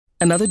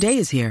Another day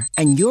is here,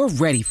 and you're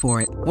ready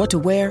for it. What to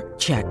wear?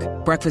 Check.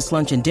 Breakfast,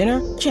 lunch, and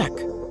dinner? Check.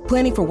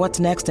 Planning for what's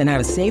next and how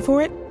to save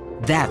for it?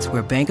 That's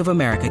where Bank of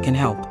America can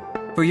help.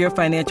 For your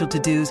financial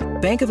to-dos,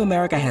 Bank of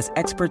America has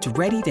experts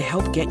ready to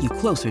help get you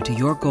closer to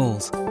your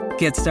goals.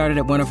 Get started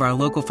at one of our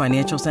local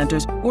financial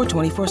centers or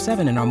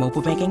 24/7 in our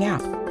mobile banking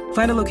app.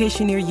 Find a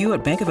location near you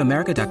at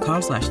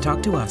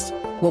bankofamerica.com/talktous.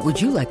 What would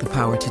you like the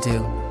power to do?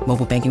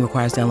 Mobile banking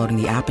requires downloading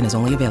the app and is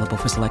only available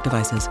for select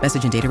devices.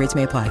 Message and data rates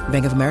may apply.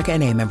 Bank of America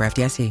N.A., member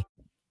FDIC.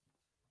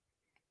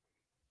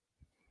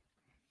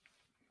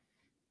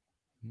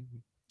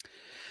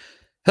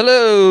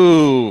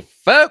 Hello,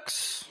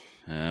 folks,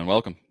 and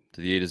welcome to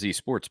the A to Z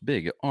Sports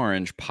Big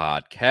Orange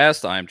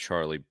Podcast. I'm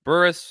Charlie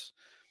Burris.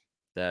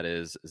 That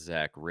is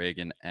Zach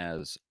Reagan,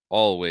 as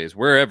always,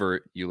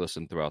 wherever you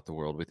listen throughout the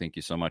world. We thank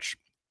you so much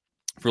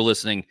for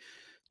listening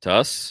to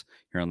us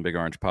here on the Big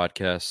Orange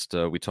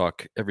Podcast. We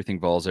talk everything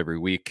Vols every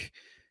week.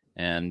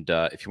 And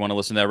if you want to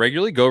listen to that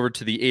regularly, go over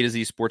to the A to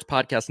Z Sports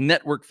Podcast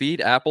Network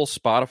feed, Apple,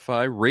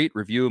 Spotify, rate,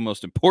 review, and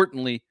most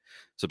importantly,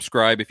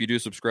 subscribe. If you do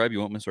subscribe, you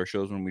won't miss our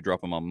shows when we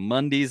drop them on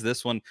Mondays.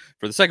 This one,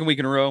 for the second week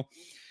in a row,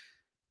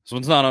 this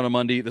one's not on a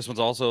Monday. This one's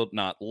also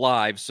not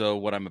live, so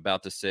what I'm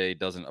about to say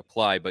doesn't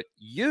apply. But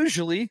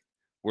usually,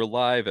 we're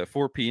live at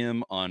 4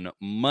 p.m. on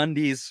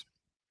Mondays.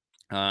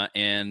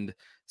 And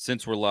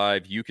since we're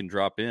live, you can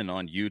drop in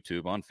on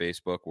YouTube, on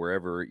Facebook,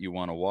 wherever you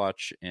want to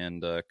watch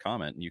and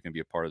comment, and you can be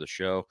a part of the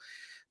show.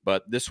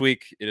 But this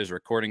week, it is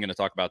recording. Going to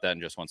talk about that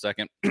in just 1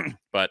 second.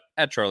 But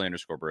at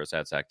Charlie_Burris,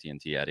 at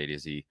ZachTNT, at A to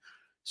Z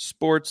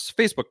Sports,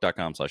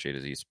 Facebook.com/A to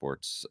Z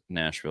Sports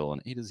Nashville,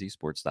 and A to Z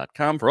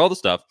Sports.com for all the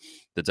stuff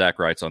that Zach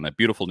writes on that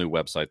beautiful new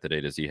website that A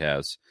to Z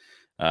has.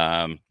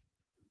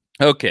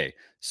 Okay,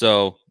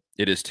 so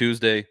it is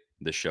Tuesday.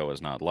 This show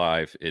is not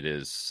live. It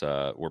is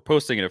we're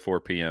posting it at 4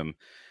 p.m.,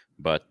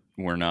 but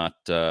we're not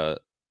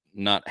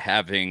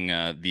having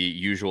the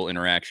usual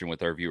interaction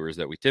with our viewers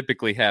that we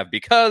typically have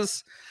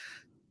because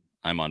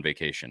I'm on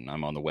vacation.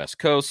 I'm on the West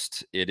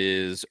Coast. It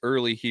is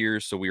early here,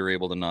 so we were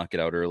able to knock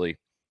it out early.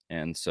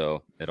 And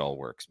so it all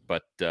works.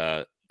 But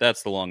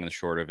that's the long and the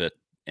short of it.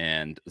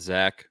 And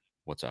Zach,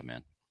 what's up,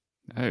 man?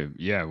 Hey,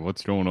 yeah,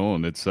 what's going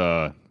on? It's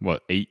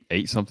what,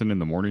 8 something in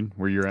the morning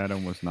where you're at,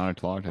 almost 9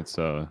 o'clock. It's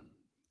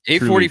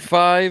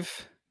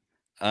 8:45.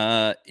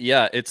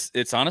 Yeah,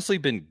 it's honestly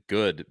been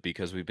good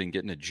because we've been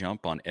getting a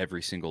jump on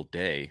every single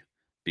day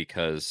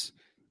because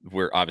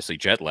we're obviously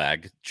jet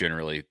lagged,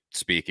 generally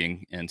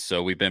speaking, and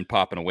so we've been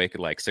popping awake at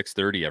like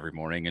 6:30 every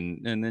morning,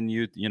 and then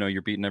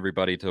you're beating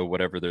everybody to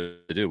whatever they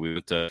do. We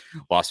went to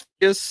Las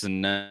Vegas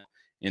and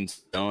in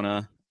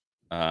Sedona,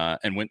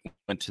 and went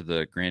to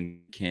the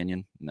Grand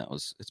Canyon, and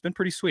it's been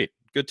pretty sweet.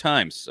 Good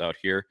times out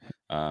here.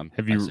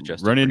 Have you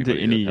run into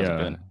any?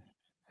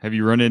 Have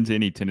you run into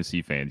any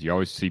Tennessee fans? You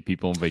always see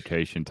people on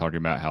vacation talking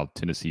about how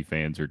Tennessee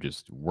fans are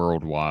just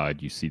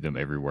worldwide. You see them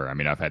everywhere. I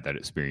mean, I've had that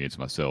experience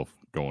myself,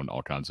 going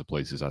all kinds of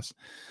places. I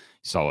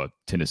saw a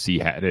Tennessee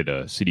hat at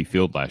a Citi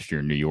Field last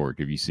year in New York.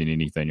 Have you seen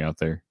anything out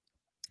there?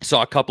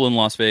 Saw a couple in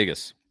Las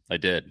Vegas. I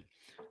did.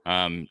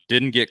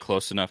 Didn't get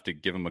close enough to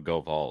give them a go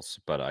Vols,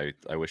 but I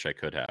wish I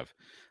could have.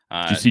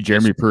 Did you see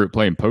Jeremy Pruitt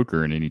playing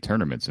poker in any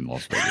tournaments in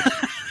Las Vegas?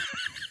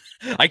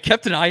 I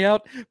kept an eye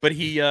out, but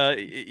he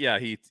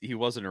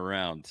wasn't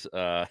around.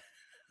 I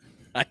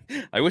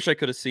wish I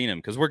could have seen him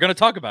because we're going to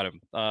talk about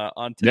him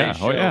on today's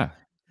show.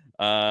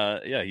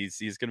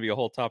 He's going to be a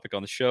whole topic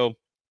on the show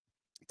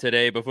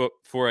today.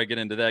 Before I get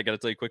into that, I got to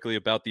tell you quickly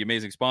about the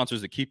amazing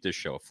sponsors that keep this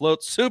show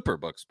afloat.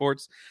 Superbook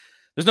Sports.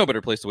 There's no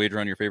better place to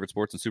wager on your favorite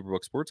sports than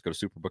Superbook Sports. Go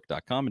to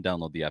superbook.com and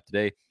download the app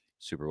today.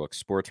 Superbook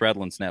Sports,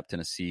 Rattle and Snap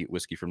Tennessee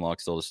whiskey from Lock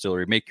Still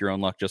Distillery. Make your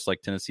own luck just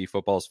like Tennessee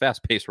football's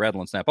fast-paced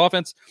Rattle and Snap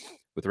offense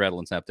with Rattle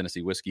and Snap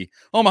Tennessee whiskey.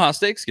 Omaha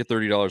Steaks, get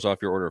 $30 off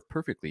your order of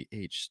perfectly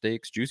aged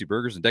steaks, juicy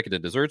burgers, and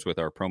decadent desserts with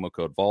our promo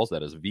code VOLS.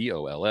 That is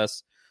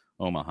VOLS.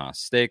 Omaha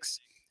Steaks.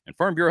 And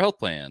Farm Bureau Health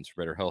Plans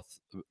for better health,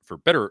 for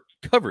better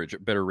coverage,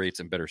 better rates,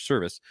 and better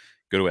service.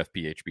 Go to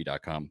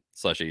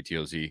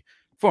fphb.com/ATOZ.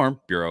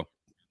 Farm Bureau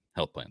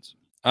Health Plans.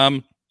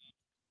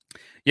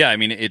 Yeah, I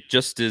mean, it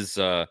just is.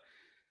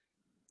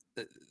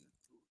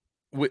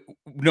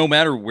 No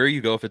matter where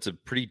you go, if it's a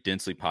pretty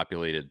densely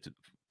populated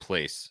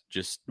place,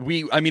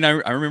 I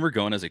remember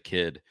going as a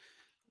kid.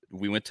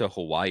 We went to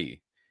Hawaii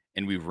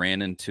and we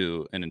ran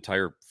into an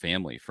entire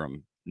family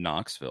from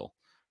Knoxville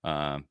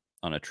on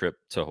a trip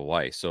to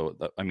Hawaii. So,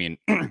 I mean,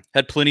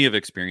 had plenty of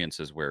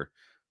experiences where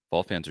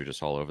Vol fans are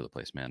just all over the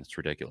place, man. It's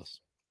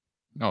ridiculous.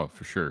 Oh,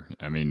 for sure.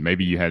 I mean,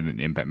 maybe you had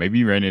an impact. Maybe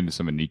you ran into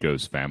some of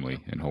Nico's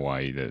family in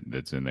Hawaii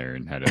that's in there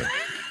and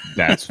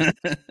that's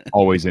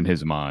always in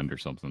his mind or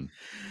something.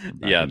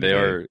 Yeah,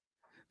 they're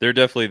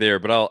definitely there.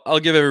 But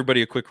I'll give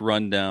everybody a quick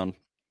rundown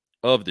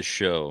of the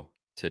show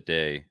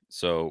today.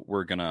 So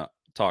we're gonna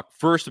talk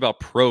first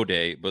about Pro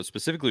Day, but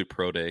specifically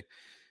Pro Day.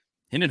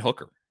 Hendon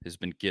Hooker has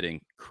been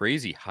getting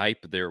crazy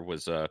hype. There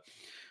was a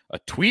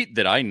tweet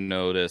that I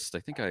noticed.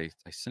 I think I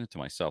sent it to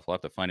myself. I'll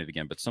have to find it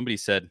again. But somebody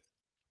said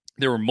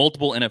there were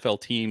multiple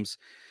NFL teams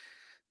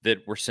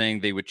that were saying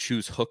they would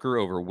choose Hooker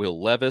over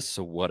Will Levis.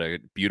 So what a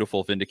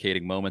beautiful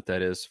vindicating moment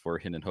that is for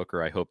Hendon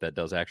Hooker. I hope that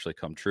does actually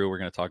come true. We're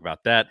going to talk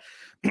about that.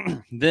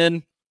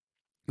 Then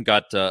we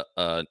got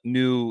a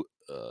new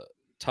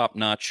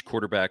top-notch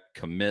quarterback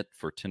commit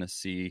for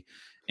Tennessee,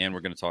 and we're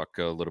going to talk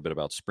a little bit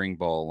about spring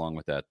ball along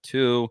with that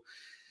too.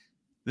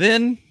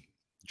 Then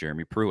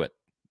Jeremy Pruitt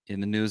in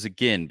the news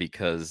again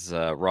because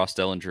Ross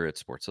Dellinger at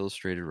Sports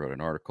Illustrated wrote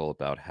an article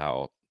about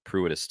how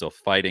Pruitt is still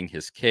fighting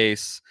his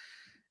case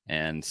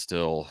and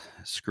still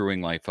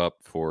screwing life up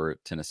for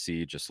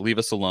Tennessee. Just leave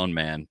us alone,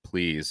 man,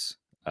 please.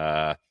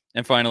 And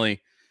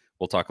finally,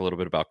 we'll talk a little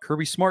bit about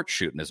Kirby Smart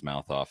shooting his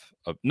mouth off.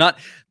 Not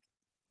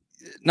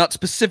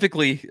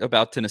specifically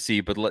about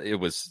Tennessee, but it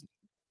was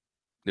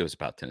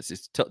about Tennessee.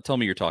 Tell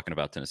me you're talking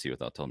about Tennessee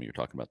without telling me you're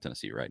talking about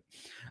Tennessee, right?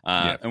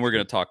 Yeah, and we're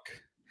going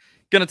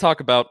to talk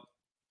about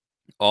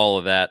all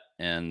of that.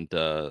 And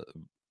to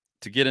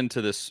get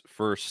into this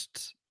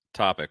first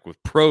topic with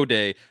Pro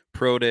Day.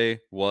 Pro Day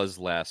was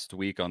last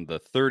week on the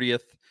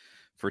 30th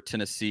for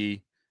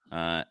Tennessee,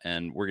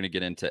 and we're going to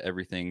get into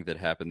everything that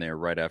happened there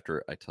right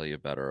after I tell you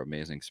about our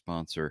amazing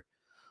sponsor,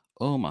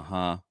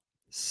 Omaha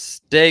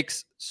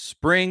Steaks.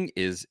 Spring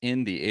is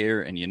in the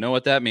air, and you know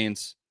what that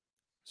means.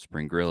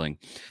 Spring grilling.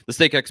 The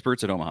steak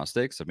experts at Omaha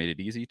Steaks have made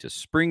it easy to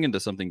spring into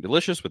something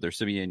delicious with their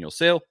semi-annual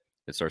sale.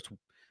 It starts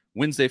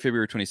Wednesday,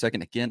 February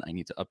 22nd. Again, I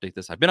need to update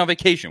this. I've been on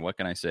vacation. What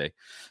can I say?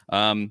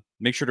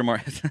 Make sure to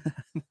mark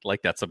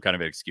like that's some kind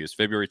of an excuse.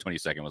 February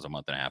 22nd was a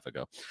month and a half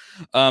ago.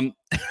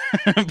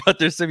 But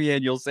their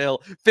semi-annual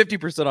sale,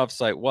 50% off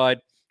site-wide.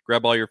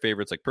 Grab all your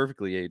favorites like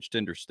perfectly aged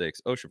tender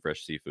steaks, ocean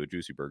fresh seafood,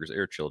 juicy burgers,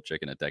 air-chilled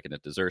chicken, and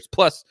decadent desserts.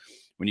 Plus,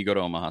 when you go to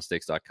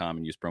omahasteaks.com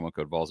and use promo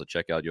code VOLS at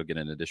checkout, you'll get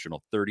an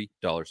additional $30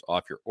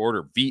 off your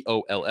order.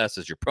 VOLS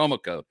is your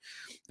promo code.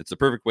 It's the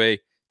perfect way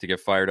to get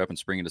fired up and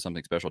spring into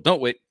something special.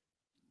 Don't wait.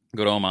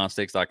 Go to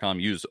omahasteaks.com,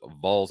 use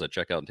VOLS at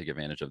checkout, and take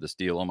advantage of this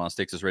deal. Omaha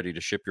Steaks is ready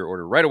to ship your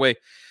order right away,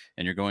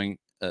 and you're going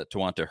to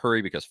want to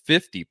hurry because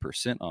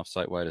 50% off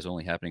site-wide is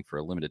only happening for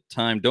a limited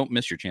time. Don't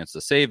miss your chance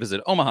to save.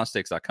 Visit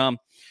omahasteaks.com.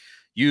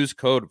 Use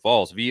code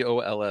VOLS,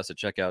 VOLS at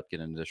checkout. Get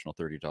an additional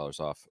 $30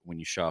 off when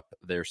you shop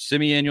their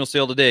semi-annual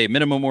sale today.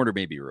 Minimum order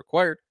may be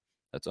required.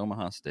 That's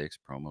Omaha Steaks,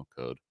 promo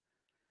code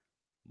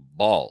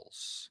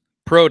VOLS.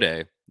 Pro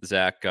Day,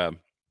 Zach,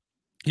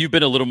 you've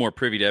been a little more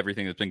privy to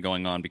everything that's been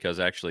going on because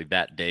actually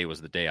that day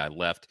was the day I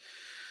left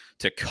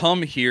to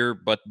come here.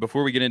 But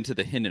before we get into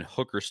the Hendon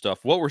Hooker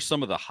stuff, what were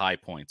some of the high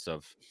points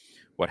of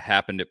what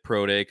happened at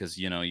Pro Day? Because,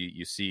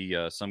 you see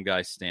some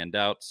guys stand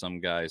out, some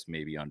guys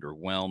maybe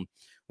underwhelm.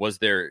 Was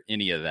there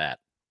any of that?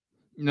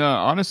 No,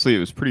 honestly, it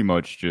was pretty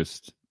much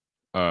just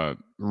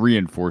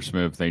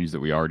reinforcement of things that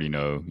we already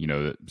know.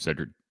 That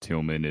Cedric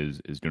Tillman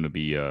is going to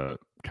be a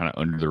kind of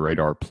under the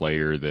radar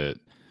player that,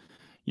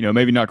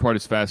 maybe not quite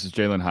as fast as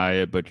Jalen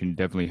Hyatt, but can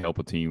definitely help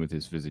a team with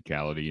his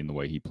physicality and the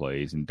way he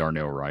plays. And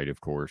Darnell Wright, of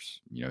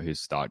course, his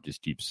stock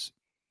just keeps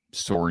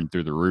soaring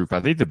through the roof. I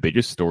think the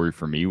biggest story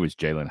for me was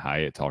Jalen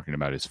Hyatt talking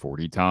about his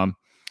 40 time.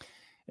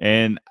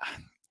 And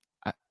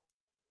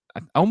I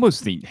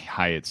almost think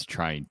Hyatt's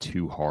trying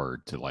too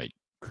hard to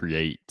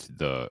create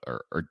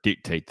or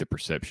dictate the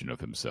perception of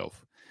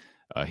himself.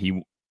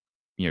 He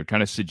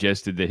kind of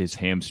suggested that his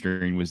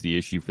hamstring was the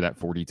issue for that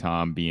 40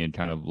 time being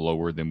kind of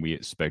lower than we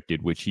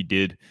expected, which he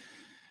did,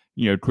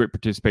 quit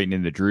participating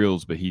in the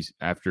drills, but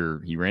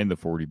after he ran the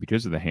 40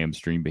 because of the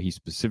hamstring, but he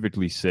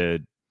specifically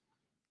said,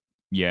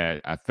 yeah,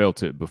 I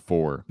felt it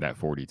before that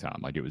 40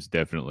 time. It was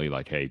definitely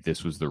hey,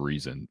 this was the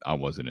reason I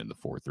wasn't in the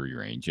 4.3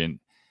 range. And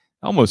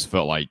I almost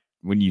felt like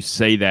when you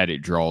say that,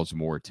 it draws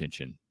more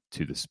attention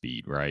to the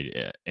speed,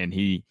 right? And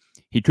he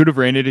could have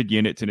ran it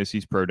again at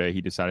Tennessee's Pro Day. He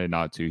decided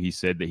not to. He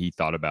said that he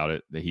thought about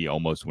it, that he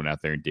almost went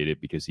out there and did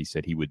it because he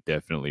said he would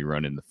definitely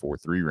run in the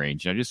 4.3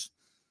 range. And I just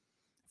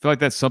feel like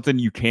that's something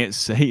you can't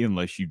say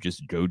unless you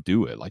just go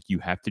do it. You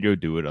have to go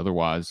do it.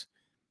 Otherwise,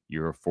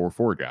 you're a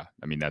 4.4 guy.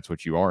 I mean, that's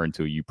what you are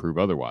until you prove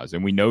otherwise.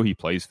 And we know he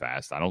plays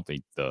fast. I don't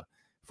think the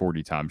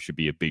 40 time should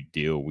be a big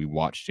deal. We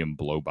watched him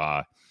blow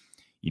by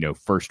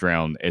first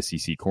round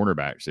SEC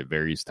cornerbacks at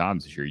various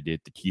times this year. He did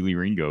the Keely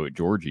Ringo at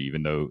Georgia,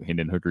 even though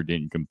Hendon Hooker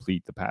didn't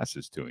complete the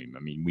passes to him. I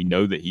mean, we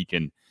know that he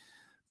can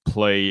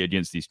play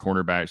against these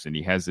cornerbacks and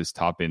he has this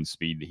top end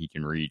speed that he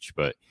can reach,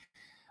 but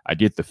I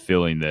get the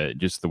feeling that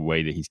just the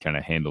way that he's kind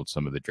of handled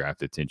some of the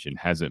draft attention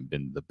hasn't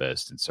been the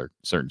best in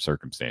certain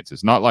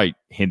circumstances. Not like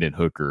Hendon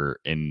Hooker,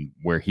 and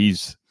where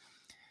he's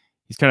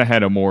kind of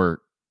had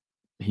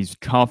he's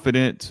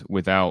confident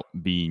without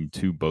being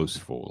too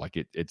boastful.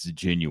 It's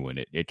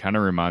genuine. It kind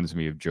of reminds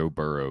me of Joe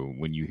Burrow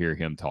when you hear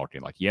him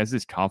talking. He has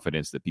this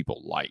confidence that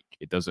people like.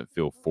 It doesn't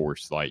feel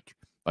forced like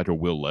a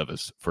Will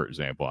Levis, for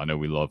example. I know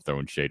we love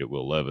throwing shade at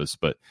Will Levis,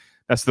 but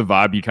that's the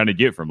vibe you kind of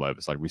get from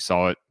Levis. We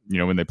saw it,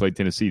 when they played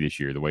Tennessee this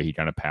year, the way he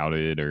kind of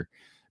pouted or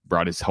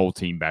brought his whole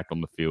team back on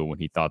the field when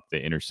he thought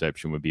the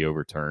interception would be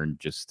overturned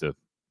just to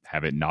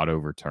have it not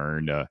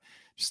overturned.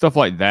 Stuff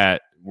like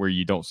that where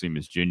you don't seem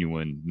as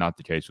genuine. Not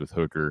the case with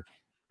Hooker.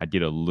 I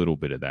get a little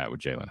bit of that with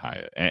Jalen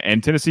Hyatt.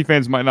 And Tennessee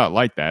fans might not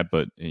like that,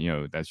 but,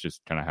 that's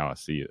just kind of how I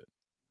see it.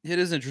 It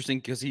is interesting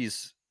because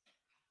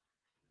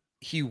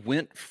he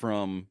went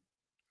from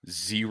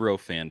zero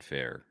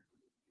fanfare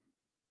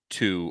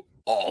to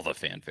all the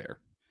fanfare.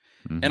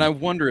 Mm-hmm. And I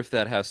wonder if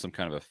that has some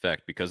kind of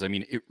effect because, I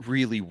mean, it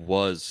really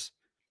was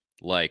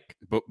like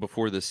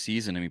before this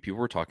season, I mean, people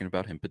were talking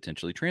about him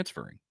potentially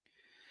transferring.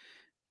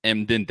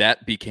 And then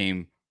that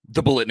became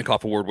the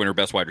Biletnikoff Award winner,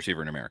 best wide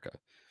receiver in America.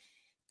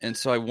 And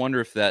so I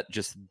wonder if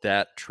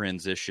that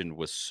transition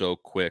was so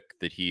quick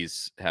that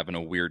he's having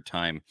a weird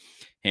time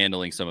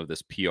handling some of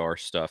this PR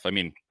stuff. I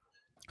mean,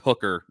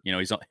 Hooker,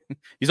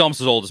 he's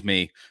almost as old as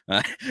me,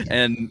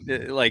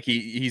 and like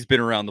he's been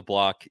around the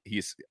block.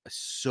 He's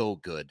so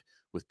good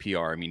with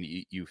PR. I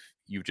mean,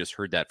 you've just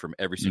heard that from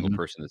every single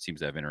person that seems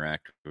to have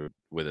interacted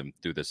with him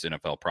through this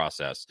NFL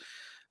process.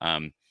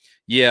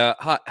 Yeah,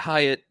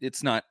 Hyatt,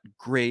 it's not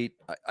great.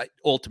 I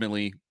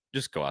ultimately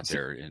just go out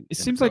there and it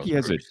seems like he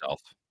has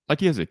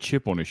he has a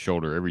chip on his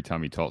shoulder every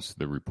time he talks to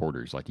the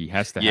reporters. Like he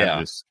has to have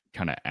this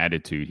kind of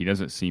attitude. He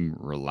doesn't seem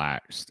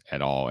relaxed at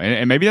all.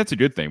 And maybe that's a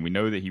good thing. We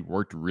know that he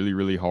worked really,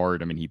 really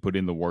hard. I mean, he put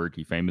in the work.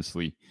 He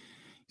famously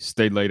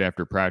stayed late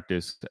after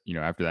practice,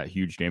 after that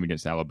huge game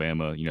against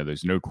Alabama.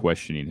 There's no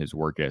questioning his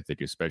work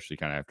ethic, especially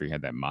kind of after he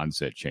had that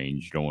mindset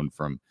change going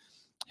from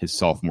his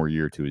sophomore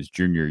year to his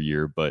junior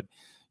year. But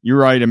you're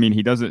right. I mean,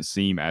 he doesn't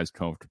seem as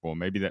comfortable.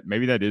 Maybe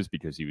that is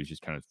because he was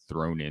just kind of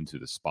thrown into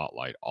the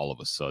spotlight all of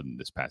a sudden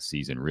this past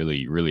season,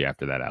 really, really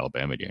after that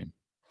Alabama game.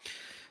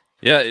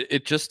 Yeah,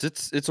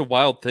 it's a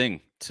wild thing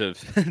to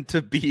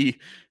to be,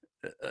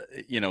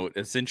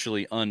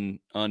 essentially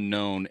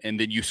unknown, and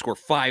then you score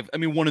 5. I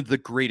mean, one of the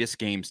greatest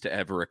games to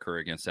ever occur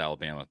against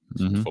Alabama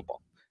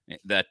football.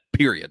 That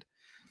period.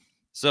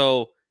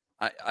 So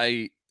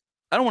I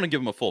don't want to give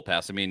him a full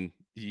pass. I mean,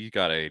 you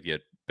got to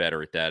get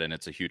better at that, and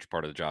it's a huge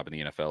part of the job in the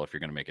NFL if you're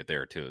going to make it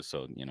there too.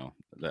 So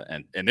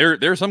and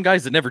there are some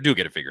guys that never do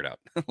get it figured out.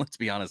 Let's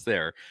be honest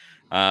there.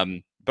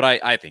 But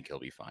I think he'll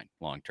be fine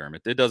long term.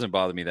 It doesn't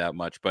bother me that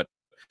much. But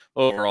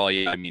overall,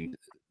 yeah, I mean,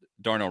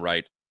 Darnell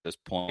Wright at this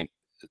point,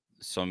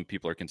 some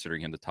people are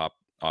considering him the top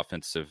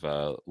offensive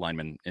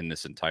lineman in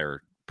this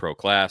entire pro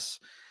class.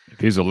 If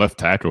he's a left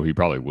tackle, he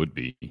probably would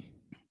be.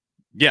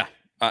 Yeah,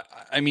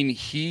 I mean,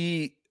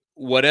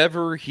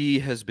 whatever he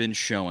has been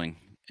showing.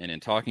 And in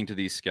talking to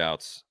these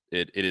scouts,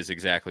 it is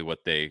exactly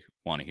what they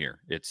want to hear,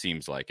 it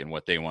seems like, and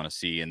what they want to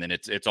see. And then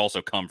it's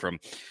also come from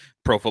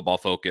Pro Football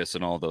Focus,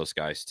 and all those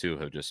guys, too,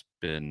 have just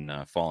been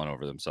falling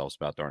over themselves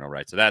about Darnell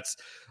Wright. So that's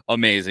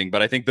amazing.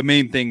 But I think the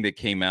main thing that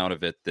came out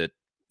of it that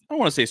I don't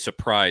want to say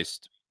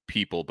surprised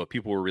people, but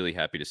people were really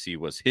happy to see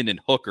was Hendon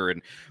Hooker.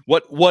 And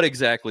what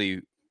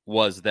exactly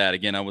was that?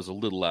 Again, I was a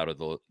little out of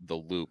the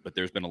loop, but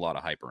there's been a lot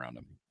of hype around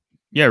him.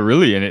 Yeah,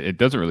 really, and it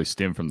doesn't really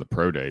stem from the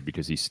pro day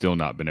because he's still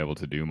not been able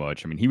to do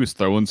much. I mean, he was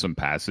throwing some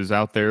passes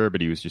out there,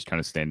 but he was just kind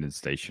of standing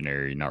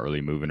stationary, not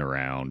really moving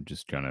around,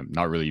 just kind of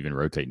not really even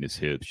rotating his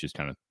hips, just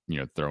kind of,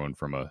 throwing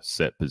from a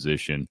set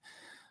position.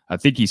 I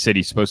think he said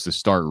he's supposed to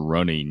start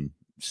running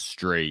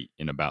straight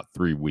in about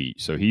 3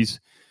 weeks. So he's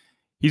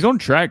on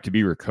track to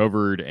be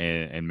recovered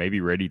and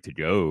maybe ready to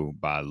go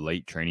by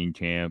late training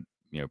camp.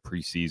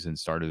 Preseason,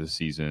 start of the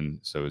season.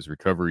 So his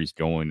recovery's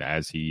going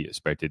as he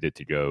expected it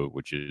to go,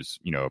 which is,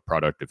 a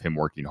product of him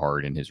working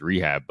hard in his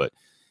rehab. But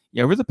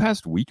over the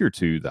past week or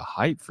two, the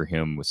hype for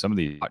him with some of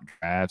these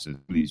drafts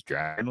and these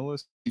draft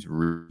analysts,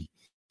 you're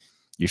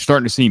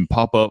starting to see him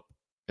pop up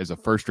as a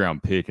first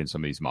round pick in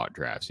some of these mock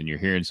drafts. And you're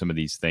hearing some of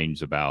these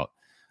things about,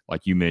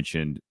 like you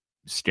mentioned,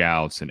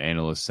 scouts and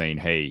analysts saying,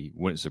 hey,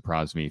 wouldn't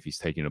surprise me if he's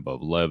taken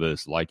above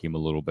Levis, like him a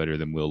little better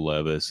than Will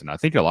Levis. And I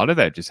think a lot of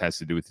that just has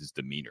to do with his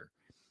demeanor.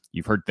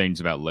 You've heard things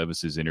about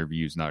Levis's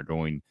interviews not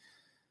going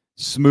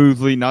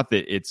smoothly. Not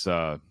that it's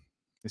kind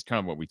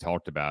of what we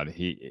talked about.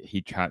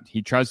 He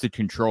tries to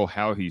control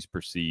how he's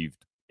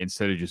perceived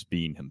instead of just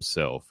being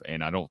himself.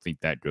 And I don't think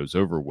that goes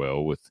over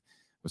well with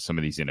some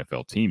of these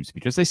NFL teams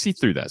because they see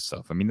through that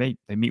stuff. I mean,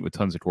 they meet with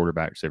tons of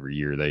quarterbacks every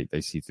year.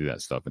 They see through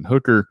that stuff. And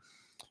Hooker,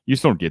 you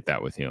just don't get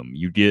that with him.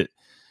 I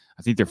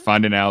think they're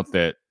finding out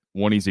that,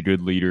 one, he's a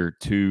good leader.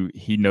 2,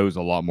 he knows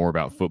a lot more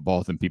about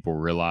football than people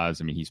realize.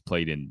 I mean, he's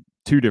played in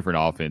 2 different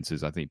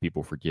offenses. I think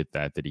people forget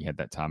that he had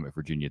that time at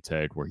Virginia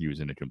Tech where he was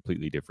in a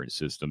completely different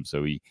system.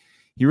 So he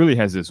really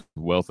has this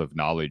wealth of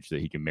knowledge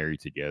that he can marry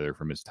together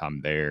from his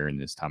time there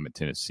and his time at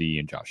Tennessee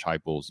and Josh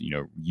Heupel's,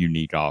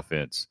 unique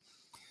offense.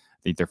 I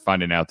think they're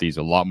finding out that he's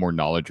a lot more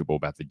knowledgeable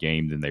about the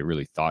game than they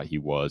really thought he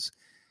was.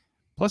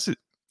 Plus,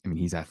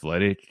 he's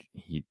athletic.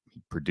 He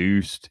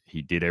produced.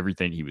 He did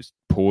everything. He was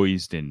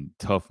poised in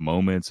tough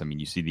moments. I mean,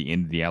 you see the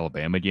end of the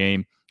Alabama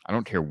game. I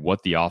don't care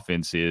what the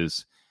offense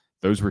is.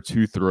 Those were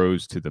 2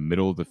 throws to the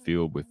middle of the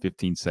field with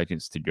 15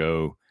 seconds to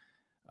go.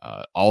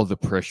 All the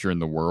pressure in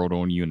the world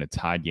on you in a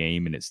tied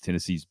game, and it's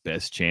Tennessee's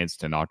best chance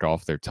to knock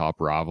off their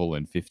top rival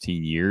in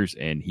 15 years,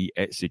 and he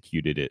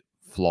executed it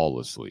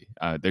flawlessly.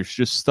 There's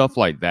just stuff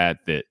like that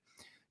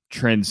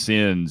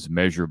transcends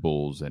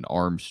measurables and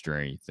arm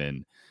strength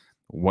and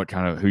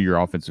who your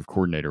offensive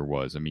coordinator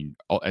was. I mean,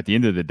 at the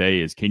end of the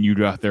day is, can you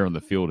go out there on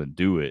the field and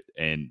do it?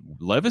 And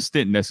Levis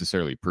didn't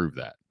necessarily prove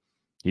that.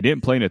 He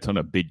didn't play in a ton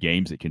of big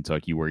games at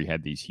Kentucky where he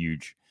had these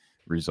huge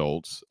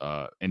results,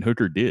 and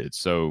Hooker did.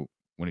 So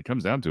when it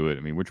comes down to it,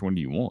 I mean, which one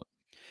do you want?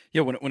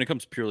 Yeah, when it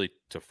comes purely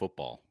to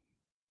football,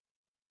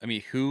 I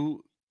mean,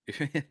 who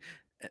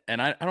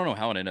and I don't know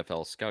how an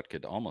NFL scout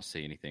could almost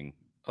say anything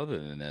other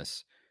than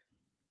this.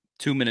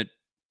 2-minute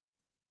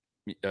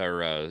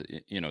or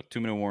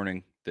 2-minute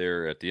warning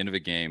there at the end of a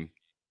game.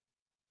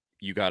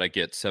 You got to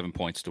get 7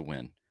 points to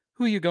win.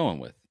 Who are you going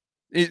with?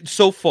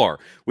 So far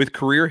with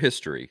career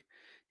history,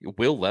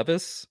 Will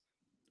Levis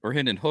or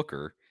Hendon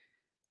Hooker.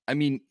 I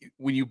mean,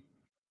 when you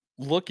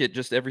look at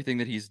just everything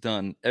that he's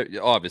done,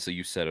 obviously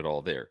you said it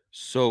all there.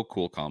 So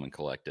cool, calm, and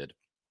collected.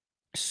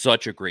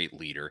 Such a great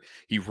leader.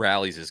 He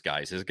rallies his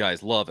guys. His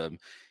guys love him.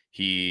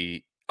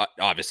 He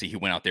obviously he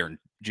went out there and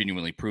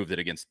genuinely proved it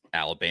against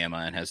Alabama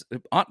and has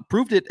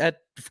proved it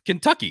at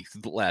Kentucky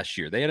last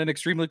year. They had an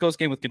extremely close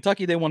game with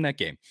Kentucky. They won that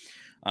game.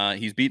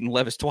 He's beaten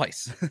Levis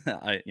twice.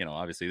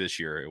 Obviously this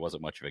year it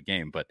wasn't much of a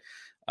game, but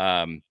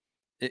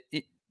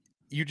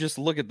you just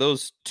look at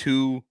those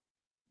two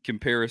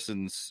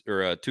comparisons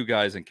or two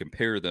guys and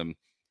compare them.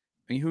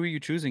 I mean, who are you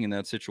choosing in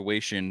that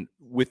situation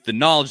with the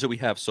knowledge that we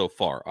have so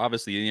far?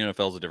 Obviously, the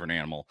NFL is a different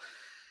animal.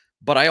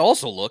 But I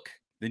also look,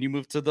 then you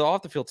move to the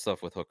off-the-field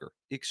stuff with Hooker.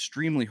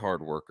 Extremely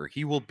hard worker.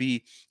 He will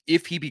be,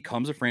 if he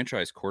becomes a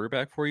franchise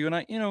quarterback for you,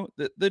 and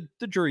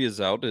the jury is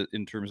out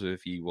in terms of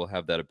if he will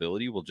have that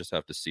ability. We'll just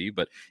have to see.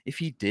 But if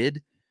he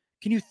did,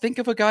 can you think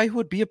of a guy who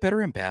would be a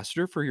better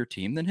ambassador for your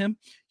team than him?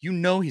 You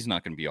know he's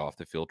not going to be off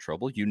the field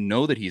trouble. You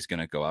know that he's going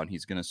to go out and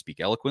he's going to speak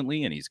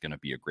eloquently and he's going to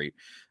be a great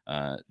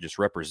just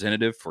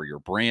representative for your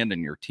brand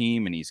and your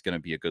team, and he's going to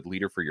be a good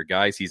leader for your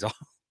guys. He's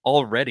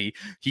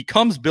he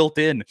comes built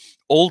in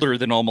older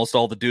than almost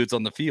all the dudes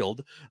on the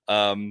field.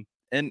 I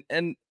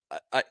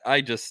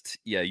just,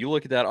 you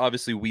look at that.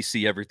 Obviously, we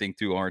see everything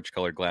through orange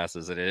colored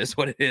glasses, and it is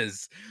what it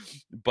is.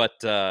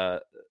 But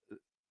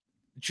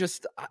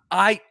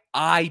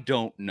I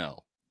don't know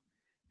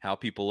how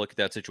people look at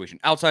that situation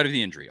outside of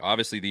the injury.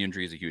 Obviously, the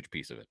injury is a huge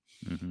piece of it.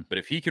 Mm-hmm. But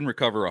if he can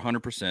recover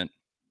 100%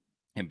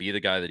 and be the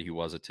guy that he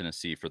was at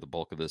Tennessee for the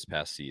bulk of this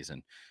past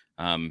season,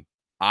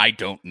 I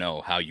don't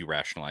know how you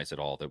rationalize at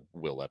all that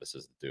Will Levis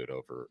is the dude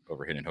over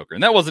Hendon Hooker.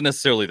 And that wasn't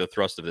necessarily the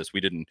thrust of this. We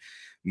didn't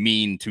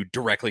mean to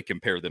directly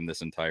compare them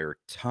this entire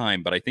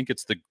time, but I think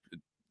it's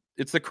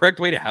the correct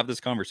way to have this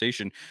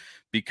conversation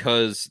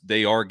because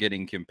they are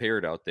getting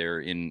compared out there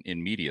in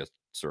media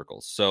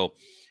circles. So,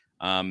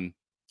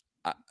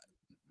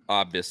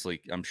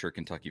 obviously, I'm sure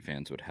Kentucky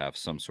fans would have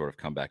some sort of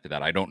comeback to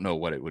that. I don't know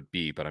what it would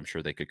be, but I'm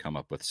sure they could come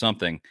up with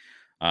something.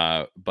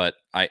 But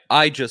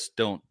I just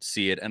don't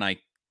see it, and I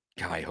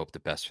hope the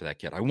best for that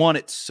kid. I want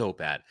it so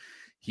bad.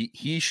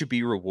 He should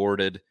be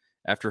rewarded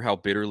after how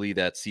bitterly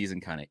that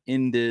season kind of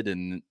ended,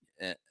 and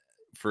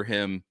for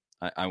him,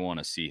 I want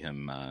to see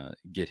him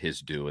get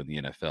his due in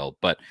the NFL.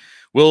 But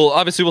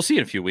we'll see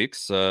in a few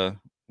weeks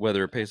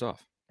whether it pays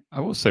off. I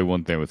will say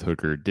one thing with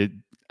Hooker. Do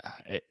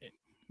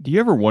you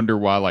ever wonder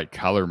why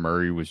Kyler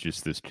Murray was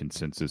just this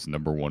consensus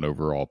number one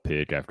overall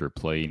pick after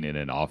playing in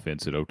an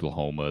offense at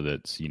Oklahoma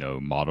that's,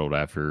 modeled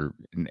after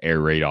an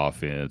air raid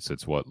offense?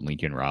 That's what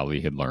Lincoln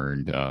Riley had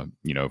learned,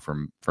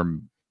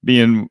 from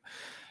being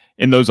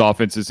in those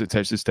offenses at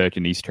Texas Tech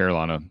and East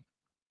Carolina.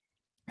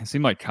 It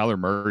seemed like Kyler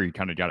Murray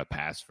kind of got a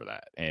pass for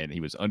that, and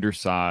he was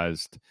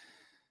undersized,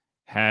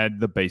 had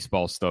the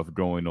baseball stuff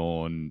going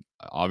on.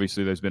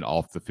 Obviously, there's been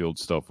off the field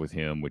stuff with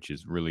him, which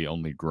has really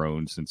only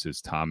grown since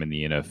his time in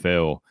the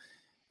NFL.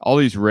 All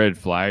these red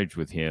flags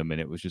with him,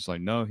 and it was just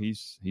like, no,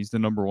 he's the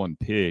number one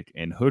pick.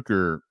 And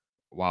Hooker,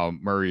 while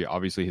Murray,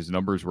 obviously his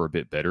numbers were a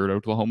bit better at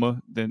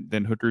Oklahoma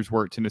than Hooker's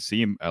were at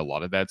Tennessee. And a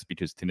lot of that's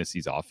because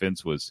Tennessee's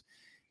offense was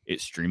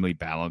extremely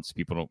balanced.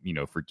 People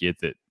don't, forget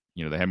that,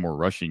 they had more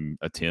rushing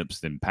attempts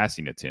than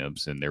passing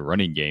attempts, and their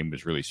running game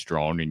was really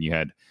strong. And you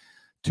had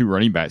two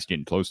running backs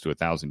getting close to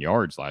 1,000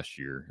 yards last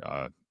year.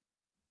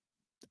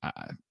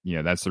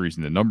 That's the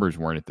reason the numbers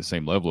weren't at the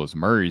same level as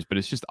Murray's, but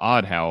it's just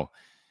odd how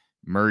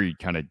Murray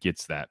kind of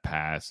gets that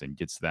pass and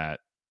gets that,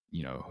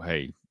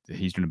 hey,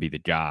 he's going to be the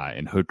guy.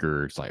 And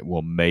Hooker, it's like,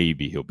 well,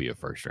 maybe he'll be a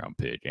first round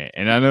pick.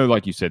 And I know,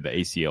 like you said, the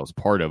ACL is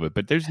part of it,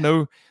 but there's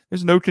no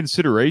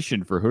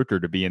consideration for Hooker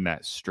to be in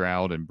that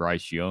Stroud and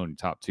Bryce Young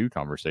top two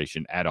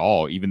conversation at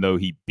all, even though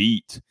he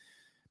beat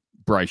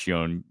Bryce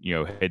Young,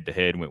 head to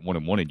head, went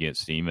 1-1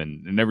 against him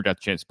and never got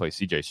the chance to play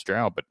CJ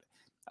Stroud. But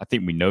I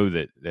think we know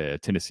that the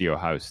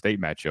Tennessee-Ohio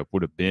State matchup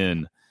would have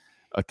been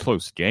a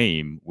close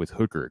game with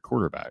Hooker at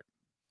quarterback.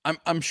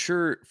 I'm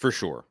sure, for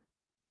sure.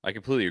 I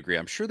completely agree.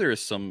 I'm sure there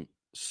is some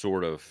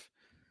sort of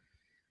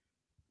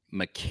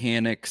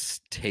mechanics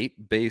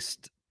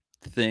tape-based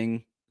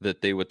thing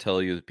that they would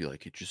tell you. It'd be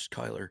like,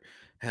 Kyler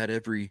had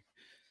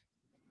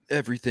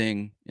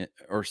everything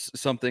or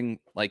something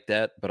like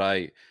that. But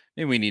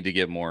maybe we need to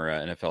get more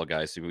NFL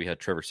guys. We had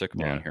Trevor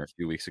Sycamore on here a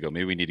few weeks ago.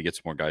 Maybe we need to get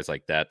some more guys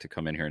like that to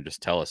come in here and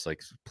just tell us,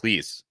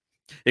 please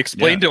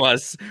explain to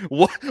us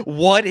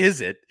what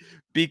is it?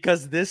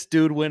 Because this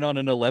dude went on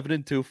an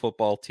 11-2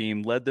 football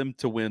team, led them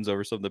to wins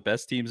over some of the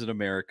best teams in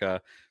America,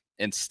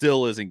 and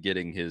still isn't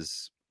getting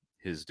his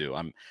his due.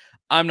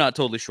 I'm not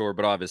totally sure,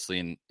 but obviously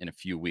in a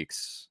few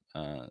weeks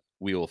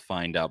we will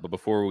find out. But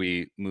before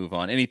we move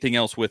on, anything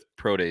else with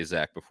Pro Day,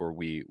 Zach, before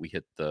we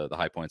hit the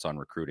high points on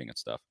recruiting and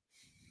stuff?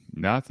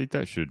 No, I think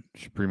that should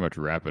pretty much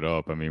wrap it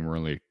up. I mean, we're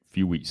only a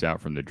few weeks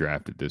out from the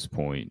draft at this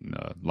point, and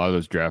a lot of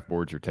those draft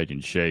boards are taking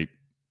shape.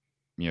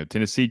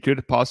 Tennessee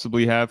could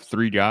possibly have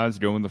 3 guys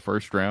go in the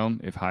first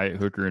round if Hyatt,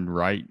 Hooker, and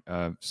Wright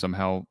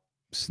somehow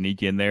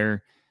sneak in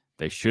there.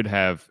 They should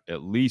have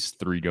at least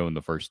 3 go in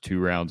the first 2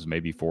 rounds,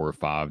 maybe 4 or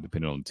 5,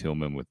 depending on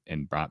Tillman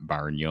and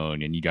Byron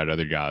Young. And you got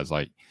other guys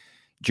like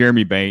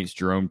Jeremy Banks,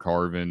 Jerome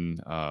Carvin,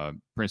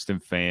 Princeton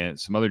Fant,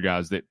 some other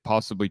guys that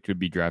possibly could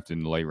be drafted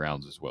in the late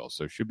rounds as well.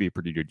 So it should be a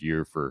pretty good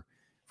year for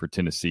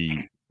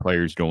Tennessee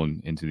players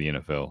going into the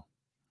NFL.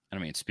 I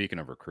mean, speaking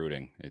of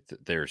recruiting,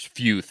 there's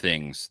few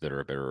things that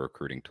are a better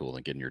recruiting tool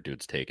than getting your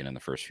dudes taken in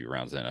the first few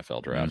rounds of the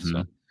NFL draft.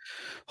 Mm-hmm. So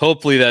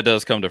hopefully that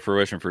does come to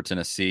fruition for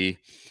Tennessee.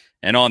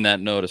 And on that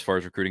note, as far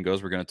as recruiting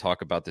goes, we're going to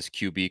talk about this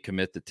QB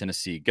commit that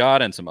Tennessee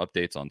got and some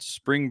updates on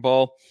spring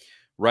ball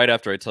right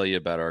after I tell you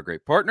about our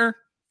great partner,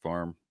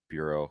 Farm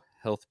Bureau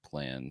Health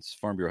Plans.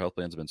 Farm Bureau Health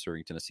Plans have been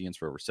serving Tennesseans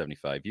for over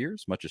 75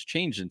 years. Much has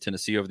changed in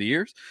Tennessee over the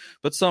years,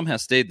 but some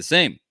has stayed the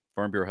same.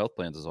 Farm Bureau Health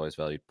Plans has always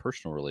valued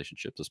personal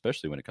relationships,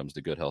 especially when it comes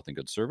to good health and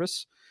good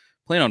service.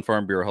 Plan on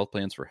Farm Bureau Health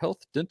Plans for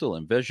health, dental,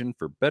 and vision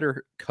for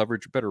better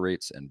coverage, better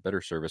rates, and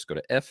better service. Go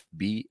to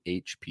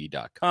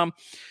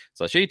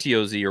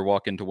fbhp.com/ATOZ or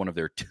walk into one of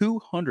their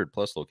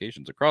 200-plus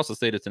locations across the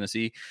state of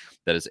Tennessee.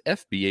 That is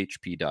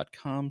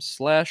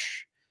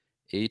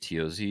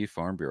fbhp.com/ATOZ.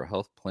 Farm Bureau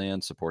Health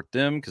Plans. Support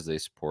them because they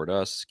support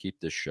us. Keep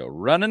this show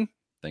running.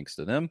 Thanks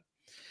to them.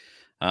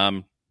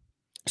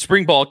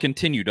 Spring ball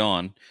continued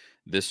on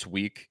this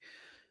week.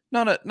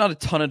 Not a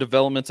ton of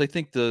developments. I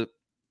think the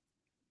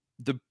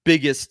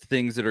biggest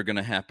things that are going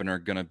to happen are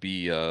going to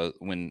be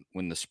when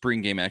the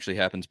spring game actually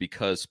happens,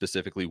 because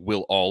specifically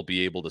we'll all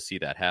be able to see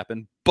that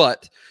happen.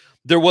 But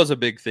there was a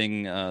big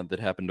thing that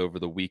happened over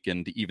the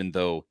weekend, even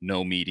though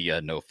no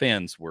media, no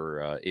fans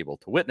were able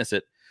to witness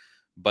it.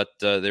 But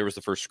there was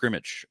the first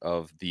scrimmage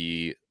of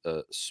the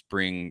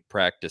spring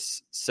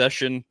practice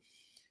session,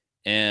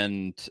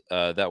 and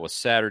that was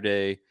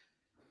Saturday.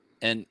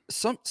 And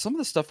some of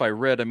the stuff I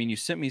read, I mean, you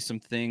sent me some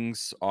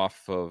things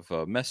off of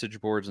message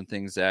boards and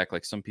things, Zach.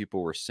 Like some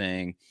people were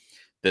saying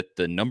that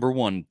the number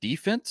one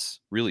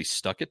defense really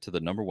stuck it to the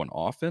number one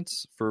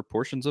offense for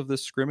portions of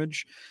this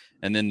scrimmage.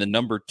 And then the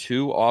number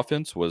 2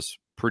 offense was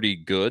pretty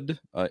good.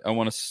 I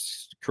want to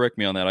correct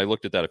me on that. I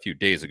looked at that a few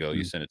days ago.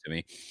 You sent it to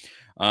me.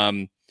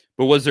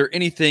 But was there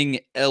anything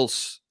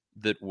else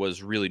that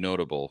was really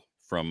notable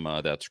from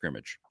that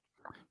scrimmage?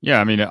 Yeah,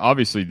 I mean,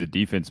 obviously the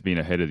defense being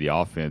ahead of the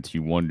offense,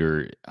 you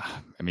wonder,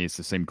 I mean, it's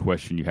the same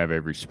question you have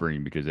every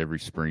spring, because every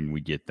spring we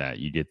get that.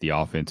 You get the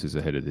offenses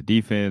ahead of the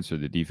defense or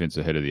the defense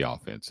ahead of the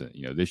offense.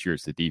 This year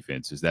it's the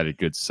defense. Is that a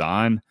good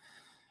sign?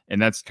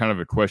 And that's kind of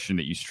a question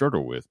that you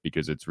struggle with,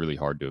 because it's really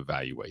hard to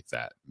evaluate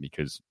that,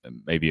 because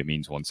maybe it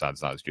means one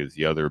side's not as good as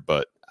the other.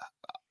 But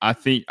I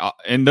think,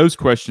 and those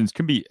questions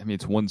can be, I mean,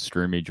 it's one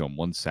scrimmage on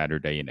one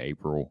Saturday in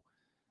April.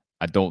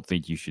 I don't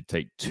think you should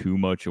take too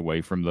much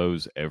away from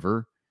those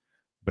ever.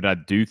 But I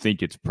do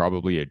think it's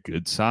probably a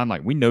good sign.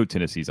 Like, we know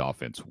Tennessee's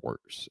offense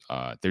works.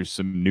 There's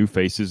some new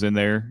faces in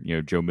there.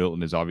 Joe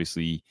Milton is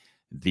obviously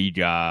the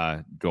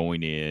guy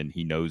going in.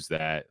 He knows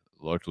that.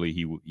 Luckily,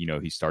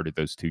 he started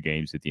those 2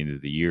 games at the end of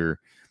the year.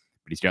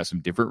 But he's got some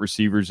different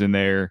receivers in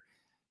there.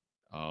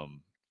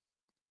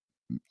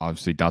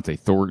 Obviously, Dante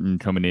Thornton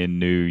coming in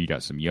new. You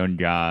got some young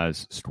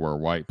guys. Square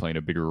White playing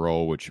a bigger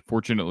role, which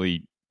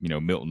fortunately,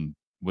 Milton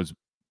was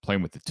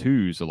playing with the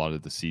 2s a lot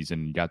of the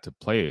season, got to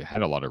play,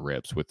 had a lot of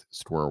reps with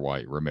Square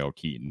White, Ramel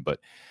Keaton, but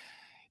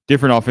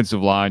different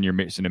offensive line, you're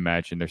mixing and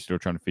matching. They're still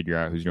trying to figure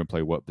out who's going to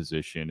play what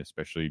position,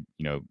 especially,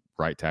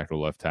 right tackle,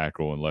 left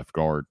tackle, and left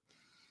guard.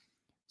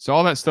 So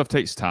all that stuff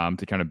takes time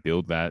to kind of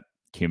build that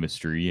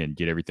chemistry and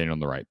get everything on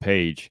the right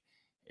page.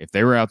 If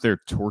they were out there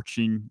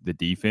torching the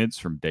defense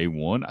from day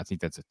one, I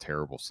think that's a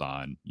terrible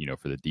sign,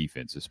 for the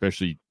defense,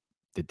 especially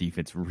the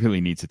defense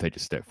really needs to take a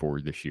step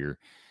forward this year.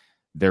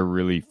 They're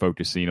really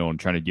focusing on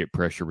trying to get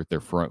pressure with their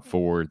front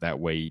 4. That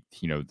way,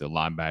 the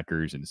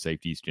linebackers and the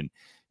safeties can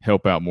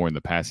help out more in the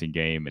passing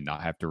game and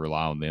not have to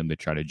rely on them to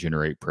try to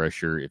generate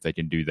pressure. If they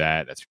can do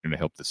that, that's going to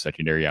help the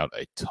secondary out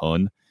a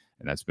ton.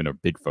 And that's been a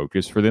big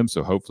focus for them.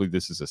 So hopefully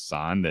this is a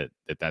sign that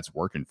that's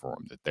working for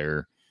them, that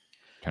they're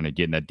kind of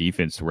getting that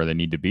defense to where they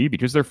need to be,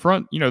 because their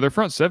front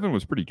 7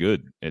 was pretty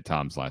good at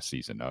times last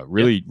season.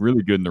 Really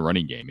good in the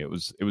running game. It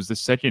was the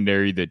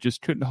secondary that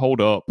just couldn't hold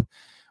up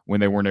when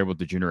they weren't able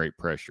to generate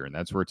pressure. And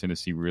that's where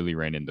Tennessee really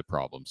ran into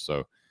problems.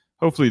 So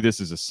hopefully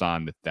this is a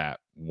sign that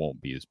won't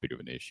be as big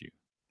of an issue.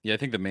 Yeah, I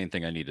think the main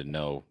thing I need to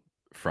know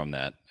from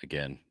that,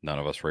 again, none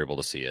of us were able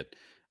to see it,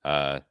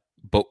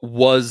 but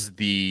was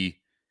the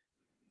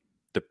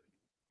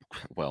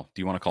well,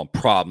 do you want to call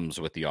them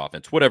problems with the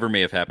offense? Whatever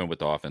may have happened with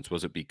the offense,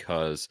 was it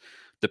because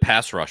the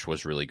pass rush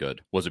was really good?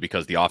 Was it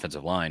because the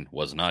offensive line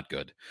was not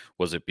good?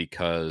 Was it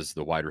because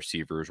the wide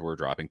receivers were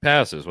dropping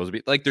passes? Was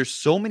it like there's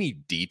so many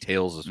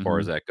details as far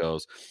as that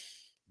goes,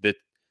 that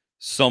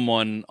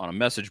someone on a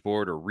message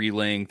board or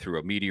relaying through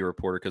a media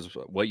reporter, because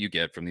what you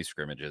get from these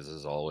scrimmages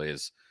is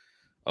always,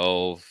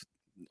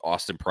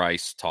 Austin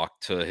Price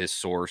talked to his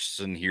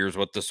source, and here's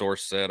what the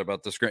source said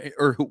about the scrimmage,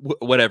 or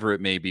whatever it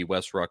may be.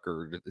 Wes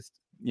Rucker,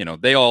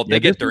 they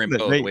get their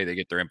info the way they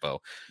get their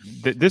info.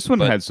 This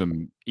one had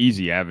some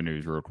easy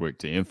avenues real quick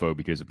to info,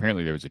 because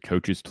apparently there was a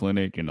coaches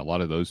clinic, and a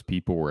lot of those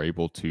people were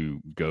able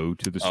to go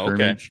to the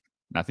scrimmage.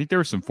 And I think there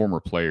were some former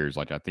players,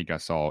 like I think I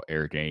saw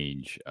Eric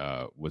Ainge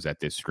was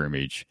at this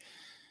scrimmage,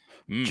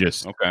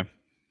 just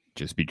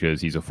because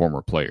he's a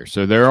former player.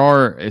 So there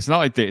are. It's not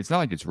like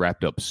it's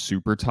wrapped up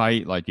super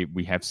tight. Like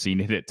we have seen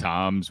it at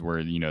times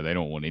where they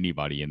don't want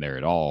anybody in there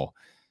at all.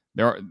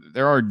 There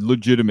are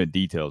legitimate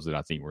details that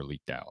I think were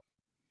leaked out.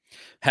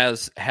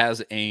 Has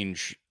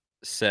Ainge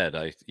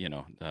said,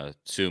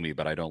 sue me,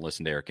 but I don't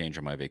listen to Eric Ainge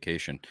on my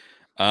vacation.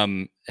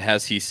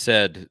 Has he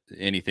said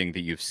anything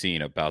that you've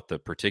seen about the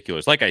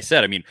particulars? Like I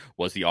said, I mean,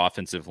 was the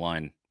offensive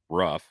line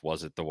rough?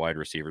 Was it the wide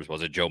receivers?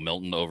 Was it Joe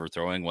Milton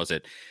overthrowing?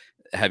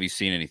 Have you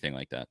seen anything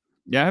like that?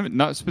 Yeah, I haven't,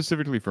 not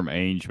specifically from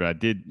Ainge, but I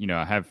did,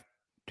 I have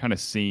kind of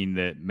seen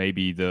that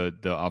maybe the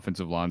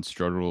offensive line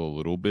struggled a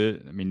little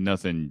bit. I mean,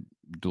 nothing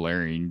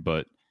glaring,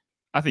 but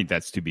I think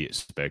that's to be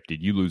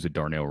expected. You lose a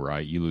Darnell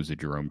Wright, you lose a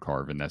Jerome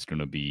Carvin, that's going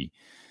to be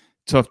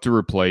tough to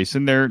replace.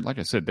 And like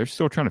I said, they're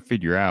still trying to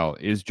figure out,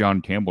 is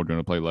John Campbell going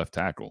to play left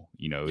tackle?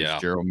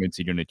 Is Gerald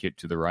Mincy going to kick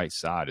to the right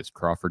side? Is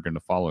Crawford going to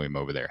follow him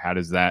over there? How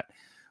does that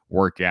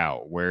work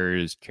out? Where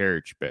is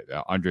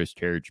Andres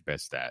Carriage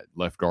best at?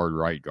 Left guard,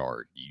 right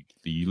guard.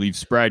 You leave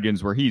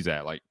Spraggins where he's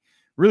at. Like,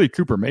 really,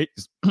 Cooper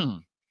Mays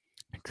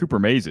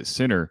at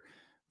center.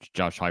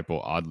 Josh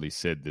Heupel oddly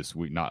said this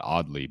week, not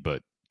oddly,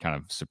 but kind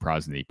of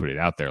surprising that he put it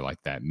out there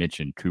like that,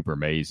 mentioned Cooper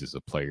Mays as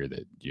a player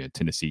that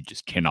Tennessee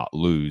just cannot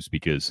lose,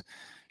 because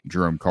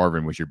Jerome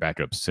Carvin was your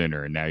backup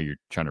center, and now you're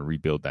trying to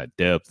rebuild that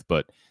depth.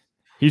 But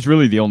he's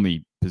really the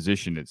only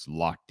position that's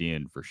locked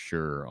in for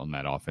sure on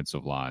that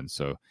offensive line.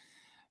 So,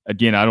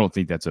 again, I don't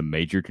think that's a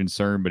major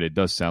concern, but it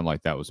does sound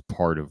like that was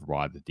part of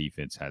why the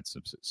defense had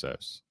some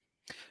success.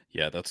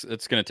 Yeah, it's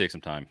going to take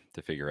some time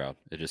to figure out.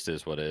 It just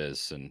is what it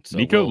is. And so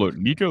Nico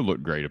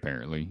looked great,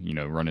 apparently,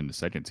 running the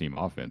second team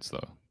offense,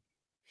 though.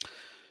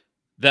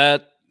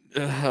 That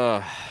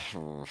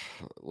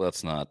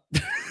let's not.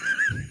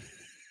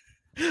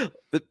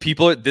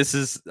 People, this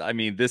is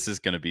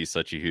going to be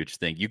such a huge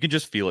thing. You can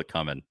just feel it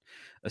coming,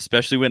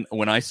 especially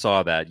when I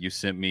saw that. You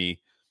sent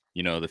me,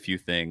 the few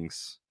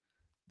things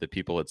that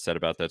people had said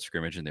about that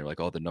scrimmage, and they were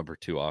like, "Oh, the number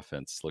 2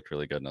 offense looked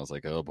really good," and I was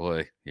like, "Oh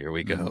boy, here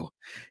we go,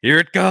 here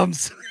it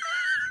comes."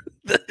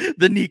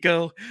 the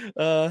Nico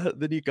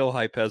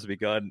hype has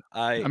begun.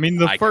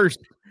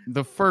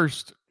 The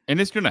first. And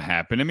it's going to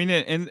happen. I mean,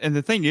 and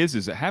the thing is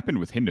it happened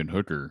with Hendon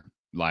Hooker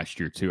last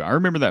year, too. I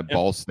remember that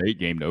Ball State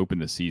game to open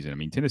the season. I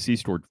mean, Tennessee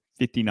scored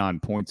 59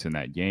 points in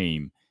that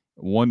game,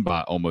 won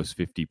by almost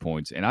 50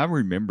 points. And I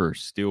remember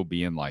still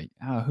being like,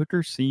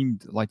 Hooker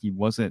seemed like he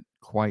wasn't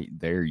quite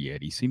there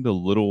yet. He seemed a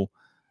little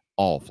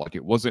off, like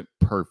it wasn't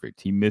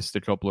perfect. He missed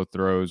a couple of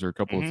throws, or a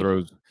couple of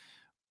throws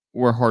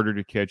were harder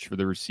to catch for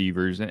the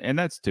receivers. And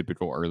that's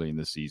typical early in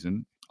the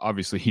season.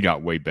 Obviously, he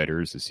got way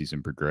better as the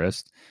season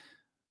progressed.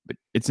 But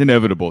it's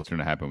inevitable it's going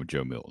to happen with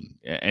Joe Milton.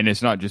 And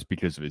it's not just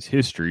because of his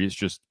history. It's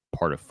just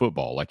part of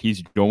football. Like,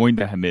 he's going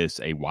to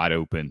miss a wide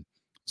open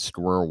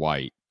Squirrel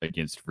White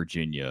against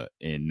Virginia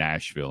in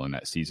Nashville in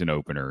that season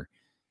opener.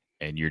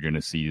 And you're going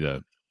to see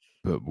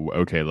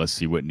okay, let's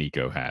see what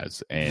Nico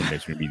has. And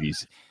there's going to be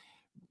these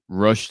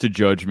rush to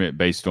judgment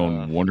based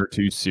on 1 or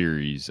 2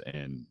 series.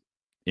 And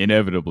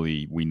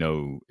inevitably, we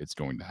know it's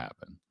going to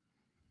happen.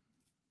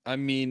 I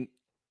mean,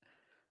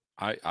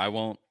 I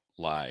won't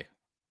lie.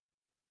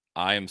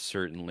 I am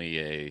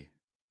certainly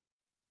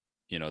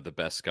the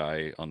best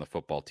guy on the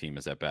football team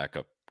is that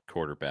backup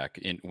quarterback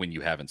when you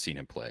haven't seen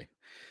him play.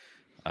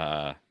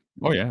 Oh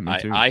yeah, me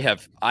too. I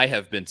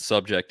have been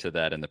subject to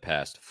that in the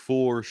past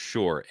for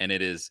sure. And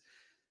it is,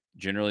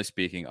 generally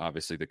speaking,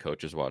 obviously the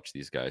coaches watch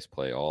these guys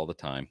play all the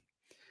time.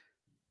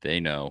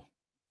 They know.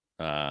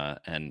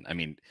 And I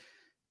mean,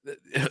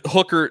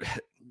 Hooker,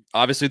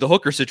 obviously the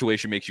Hooker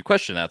situation makes you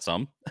question that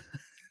some.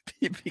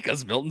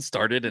 Because Milton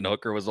started and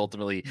Hooker was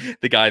ultimately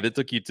the guy that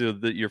took you to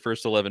your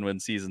first 11-win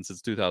season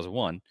since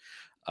 2001.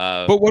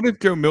 But what if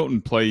Joe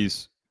Milton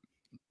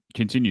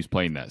continues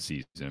playing that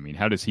season? I mean,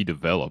 how does he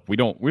develop? We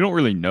don't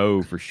really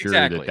know for sure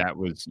that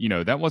was,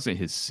 that wasn't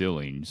his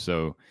ceiling.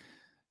 So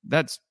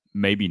that's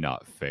maybe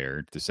not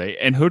fair to say.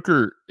 And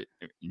Hooker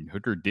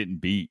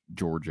didn't beat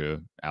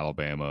Georgia,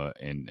 Alabama,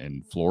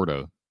 and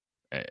Florida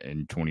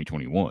in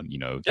 2021.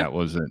 That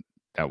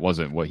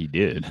wasn't what he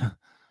did.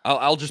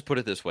 I'll just put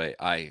it this way.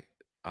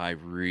 I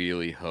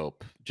really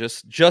hope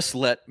just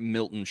let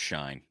Milton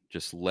shine.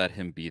 Just let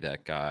him be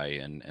that guy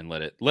and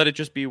let it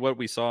just be what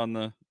we saw in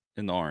the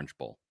Orange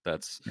Bowl.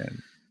 That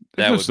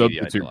no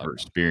substitute for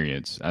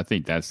experience. I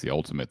think that's the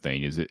ultimate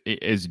thing. Is it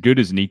as good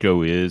as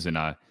Nico is, and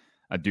I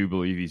do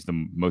believe he's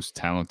the most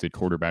talented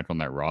quarterback on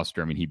that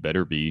roster. I mean, he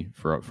better be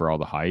for all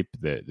the hype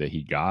that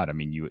he got. I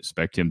mean, you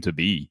expect him to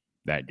be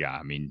that guy.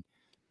 I mean,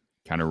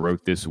 kind of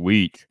wrote this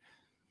week,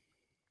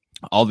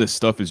 all this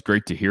stuff is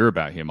great to hear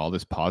about him, all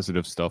this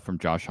positive stuff from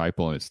Josh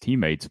Heupel and his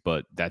teammates,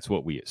 but that's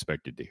what we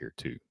expected to hear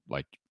too.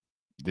 Like,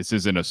 this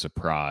isn't a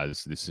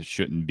surprise.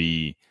 Shouldn't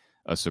be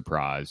a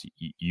surprise.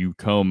 You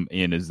come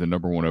in as the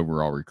number 1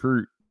 overall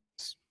recruit.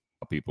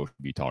 People should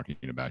be talking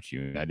about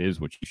you, and that is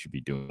what you should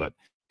be doing. But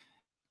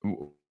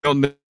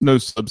no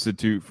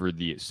substitute for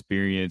the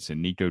experience,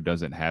 and Nico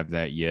doesn't have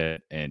that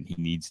yet, and he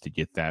needs to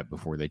get that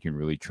before they can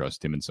really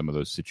trust him in some of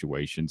those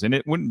situations. And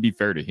it wouldn't be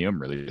fair to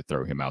him really to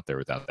throw him out there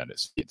without that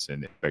experience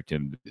and expect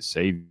him to be the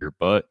savior.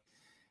 But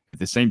at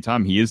the same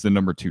time, he is the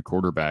number 2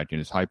 quarterback, and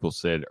as Heupel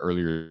said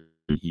earlier,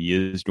 he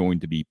is going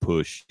to be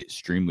pushed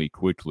extremely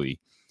quickly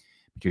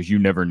because you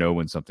never know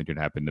when something could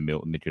happen to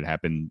Milton. It could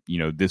happen,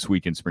 this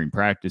week in spring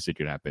practice. It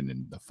could happen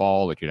in the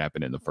fall. It could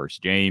happen in the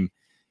first game.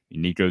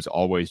 And Nico's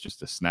always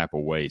just a snap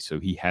away, so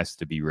he has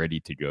to be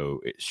ready to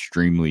go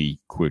extremely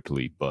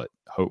quickly. But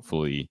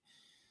hopefully,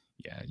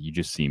 you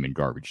just see him in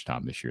garbage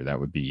time this year. That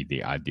would be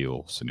the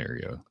ideal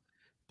scenario.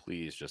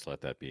 Please just let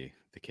that be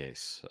the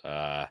case.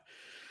 But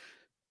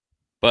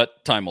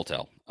time will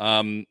tell.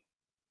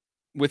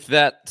 With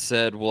that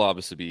said, we'll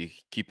obviously be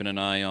keeping an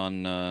eye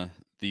on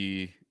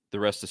the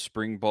rest of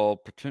spring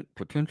ball.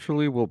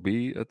 Potentially we'll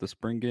be at the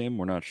spring game.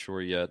 We're not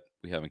sure yet.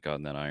 We haven't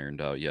gotten that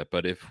ironed out yet.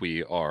 But if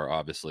we are,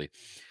 obviously,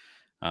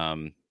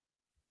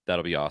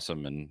 that'll be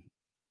awesome.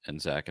 And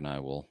Zach and I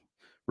will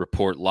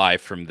report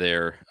live from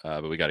there.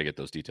 But we got to get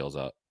those details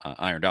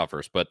ironed out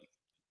first. But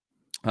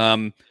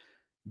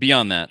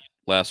beyond that,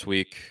 last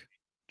week,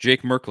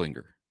 Jake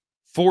Merklinger,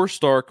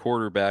 4-star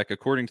quarterback,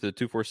 according to the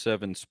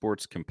 247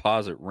 Sports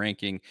Composite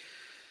ranking,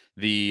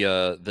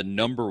 the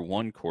number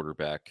 1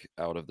 quarterback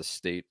out of the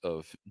state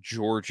of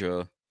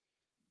Georgia,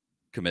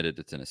 committed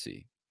to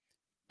Tennessee.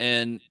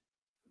 And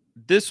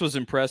this was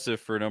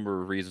impressive for a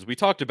number of reasons. We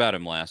talked about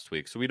him last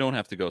week, so we don't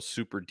have to go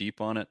super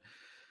deep on it.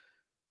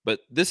 But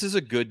this is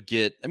a good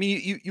get. I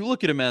mean, you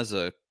look at him as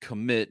a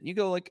commit, and you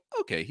go like,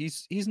 okay,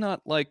 he's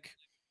not like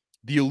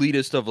the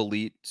elitist of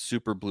elite,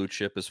 super blue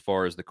chip as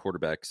far as the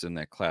quarterbacks in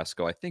that class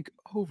go. I think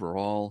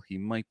overall he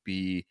might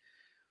be,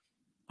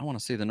 I want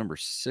to say, the number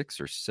 6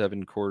 or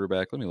 7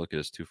 quarterback. Let me look at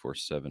his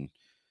 247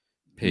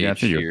 page I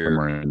think here.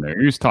 Somewhere in there.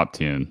 He was top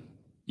 10.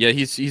 Yeah,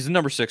 he's the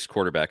number 6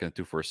 quarterback in the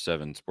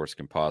 247 Sports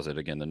Composite.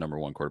 Again, the number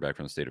 1 quarterback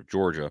from the state of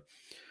Georgia,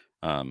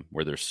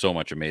 where there's so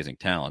much amazing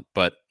talent.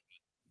 But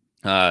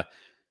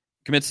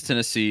commits to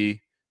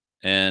Tennessee,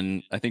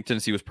 and I think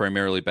Tennessee was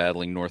primarily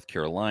battling North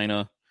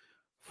Carolina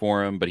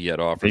for him, but he had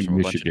offers from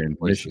Michigan. A bunch of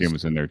places. Michigan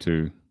was in there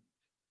too.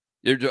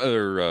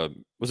 Or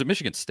was it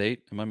Michigan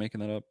State? Am I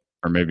making that up?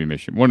 Or maybe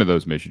Michigan. One of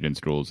those Michigan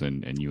schools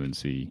and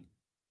UNC.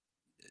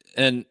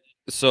 And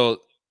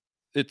so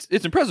it's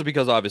impressive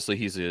because obviously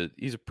he's a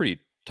pretty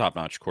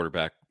top-notch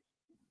quarterback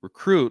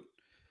recruit,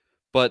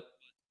 but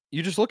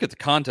you just look at the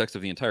context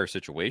of the entire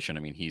situation. I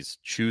mean, he's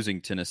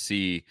choosing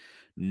Tennessee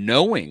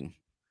knowing,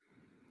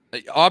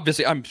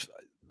 obviously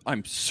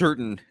I'm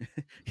certain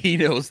he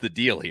knows the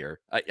deal here.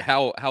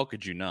 How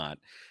could you not?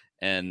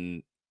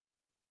 And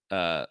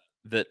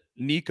that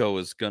Nico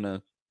is going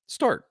to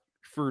start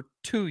for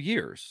 2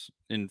 years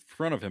in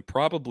front of him,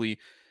 probably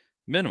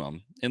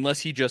minimum, unless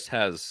he just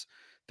has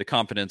the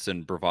confidence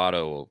and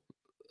bravado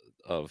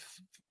of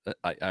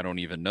I don't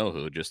even know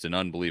who, just an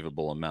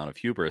unbelievable amount of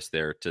hubris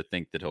there to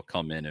think that he'll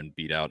come in and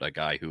beat out a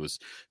guy who was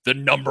the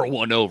number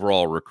 1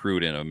 overall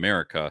recruit in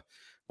America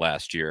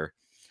last year.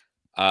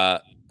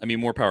 I mean,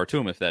 more power to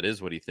him if that is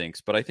what he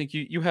thinks. But I think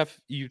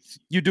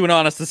you do an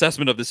honest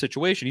assessment of the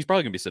situation. He's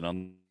probably going to be sitting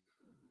on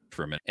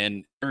for a minute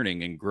and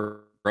learning and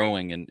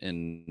growing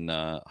in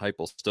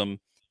Heupel's system,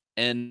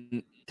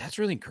 and that's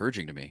really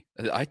encouraging to me.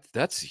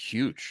 That's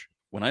huge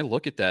when I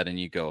look at that and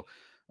you go,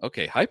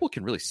 okay, Heupel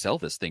can really sell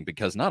this thing,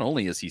 because not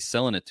only is he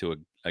selling it to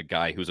a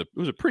guy who's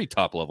a pretty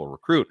top level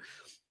recruit,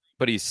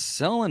 but he's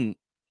selling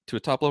to a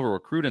top level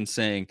recruit and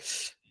saying,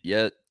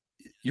 yeah,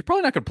 you're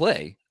probably not going to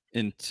play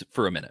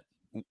for a minute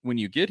when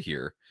you get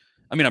here.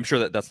 I mean, I'm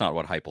sure that's not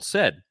what Heupel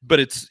said, but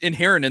it's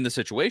inherent in the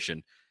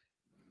situation.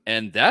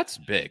 And that's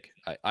big.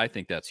 I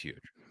think that's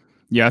huge.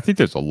 Yeah, I think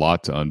there's a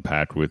lot to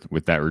unpack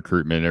with that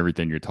recruitment and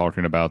everything you're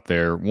talking about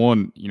there.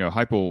 One,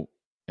 Heupel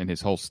and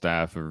his whole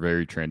staff are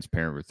very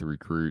transparent with the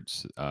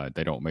recruits.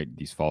 They don't make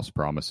these false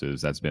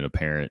promises. That's been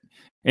apparent.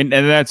 And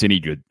that's any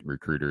good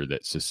recruiter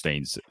that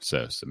sustains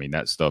success. I mean,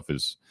 that stuff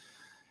is,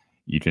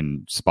 you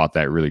can spot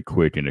that really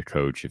quick in a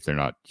coach if they're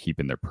not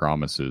keeping their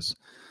promises.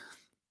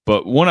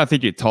 But one, I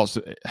think it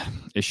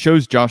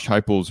shows Josh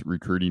Heupel's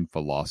recruiting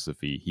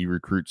philosophy. He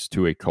recruits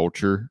to a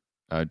culture,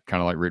 kind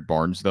of like Rick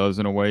Barnes does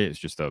in a way. It's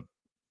just a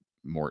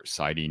more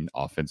exciting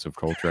offensive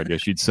culture, I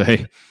guess you'd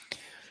say.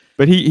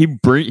 But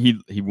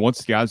he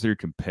wants guys that are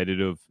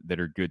competitive, that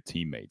are good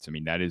teammates. I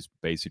mean, that is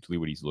basically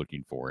what he's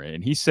looking for.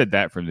 And he said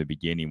that from the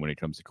beginning when it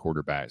comes to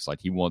quarterbacks.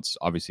 Like, he wants,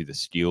 obviously, the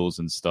skills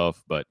and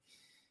stuff, but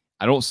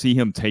I don't see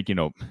him taking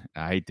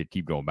I hate to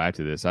keep going back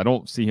to this. I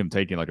don't see him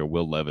taking like a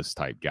Will Levis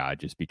type guy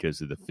just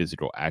because of the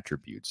physical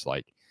attributes.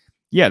 Like,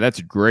 yeah,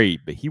 that's great,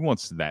 but he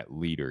wants that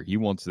leader. He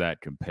wants that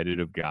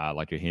competitive guy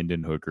like a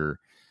Hendon Hooker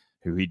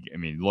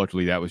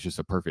luckily that was just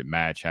a perfect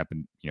match,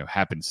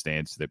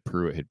 happenstance that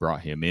Pruitt had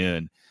brought him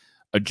in.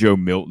 A Joe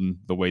Milton,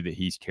 the way that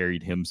he's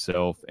carried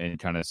himself and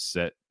kind of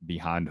set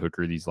behind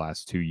Hooker these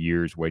last 2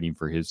 years, waiting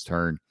for his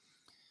turn.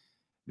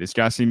 This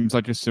guy seems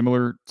like a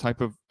similar type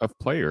of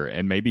player,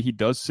 and maybe he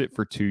does sit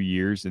for 2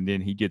 years and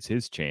then he gets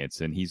his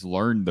chance and he's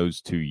learned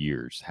those 2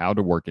 years how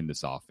to work in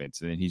this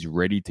offense, and then he's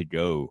ready to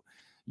go,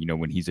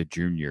 when he's a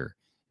junior.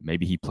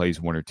 Maybe he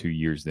plays 1 or 2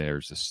 years there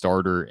as a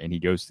starter and he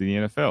goes to the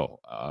NFL.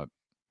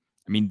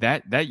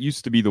 That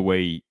used to be the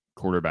way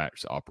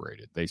quarterbacks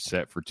operated. They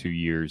sat for 2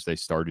 years. They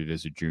started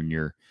as a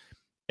junior.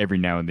 Every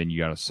now and then you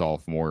got a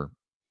sophomore.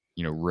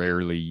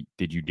 Rarely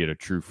did you get a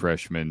true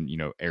freshman.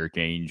 Eric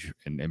Ainge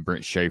and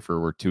Brent Schaefer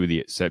were 2 of the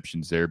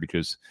exceptions there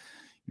because,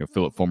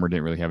 Philip Fulmer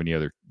didn't really have any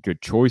other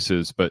good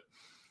choices. But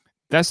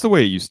that's the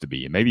way it used to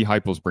be. And maybe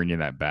Heupel's bringing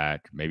that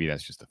back. Maybe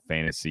that's just a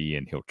fantasy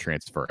and he'll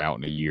transfer out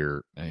in a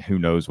year. Who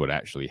knows what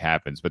actually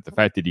happens. But the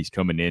fact that he's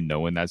coming in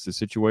knowing that's the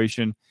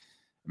situation,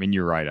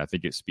 you're right. I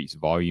think it speaks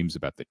volumes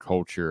about the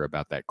culture,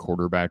 about that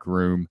quarterback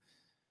room.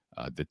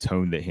 The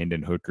tone that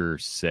Hendon Hooker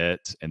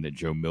set and that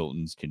Joe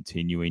Milton's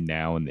continuing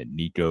now, and that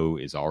Nico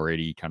is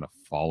already kind of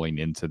falling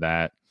into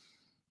that,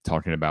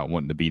 talking about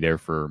wanting to be there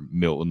for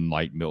Milton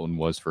like Milton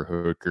was for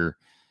Hooker.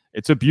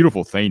 It's a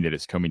beautiful thing that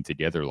it's coming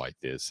together like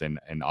this, and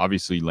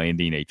obviously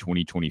landing a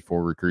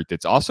 2024 recruit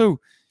that's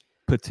also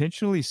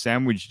potentially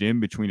sandwiched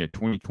in between a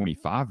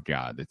 2025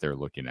 guy that they're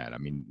looking at.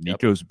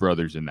 Nico's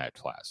brother's in that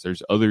class.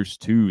 There's others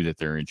too that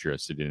they're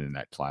interested in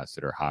that class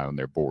that are high on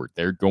their board.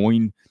 They're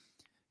going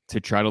to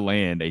try to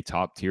land a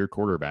top-tier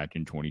quarterback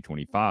in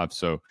 2025.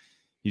 So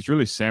he's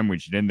really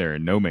sandwiched in there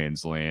in no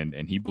man's land,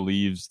 and he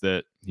believes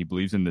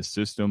in the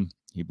system,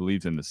 he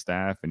believes in the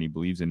staff, and he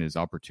believes in his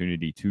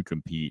opportunity to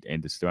compete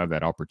and to still have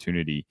that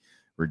opportunity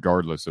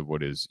regardless of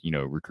what his,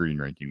 recruiting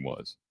ranking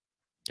was.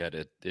 Yeah,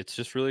 it's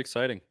just really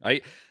exciting.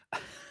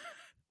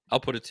 I'll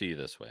put it to you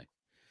this way.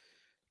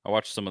 I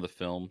watched some of the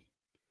film.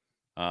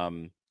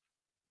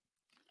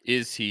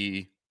 Is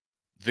he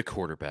the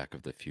quarterback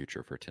of the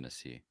future for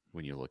Tennessee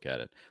when you look at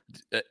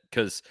it?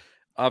 Because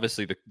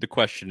obviously the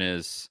question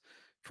is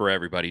for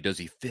everybody, does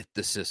he fit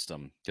the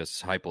system?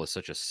 Because Heupel is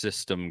such a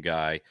system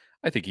guy.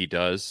 I think he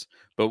does.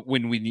 But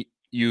when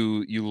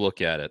you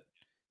look at it,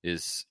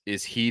 is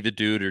he the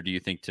dude, or do you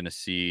think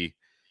Tennessee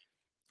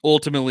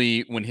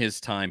ultimately, when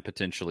his time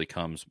potentially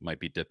comes, might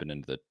be dipping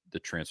into the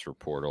transfer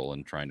portal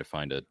and trying to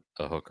find a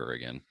hooker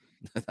again?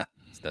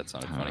 That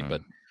sounded funny,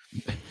 but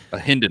a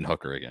Hendon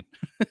Hooker again.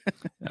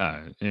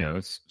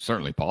 It's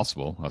certainly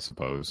possible, I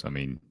suppose.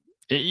 In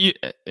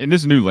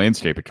this new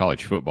landscape of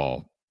college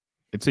football,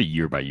 it's a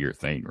year-by-year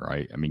thing,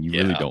 right? You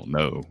really don't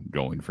know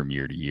going from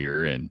year to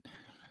year. And,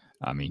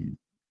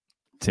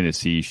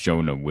 Tennessee's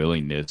shown a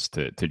willingness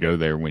to go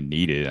there when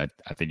needed.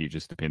 I think it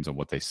just depends on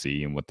what they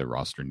see and what the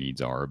roster needs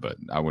are, but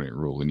I wouldn't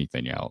rule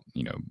anything out,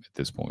 at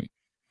this point.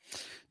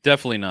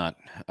 Definitely not.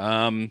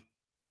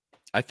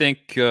 I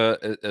think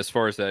as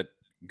far as that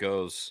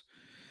goes,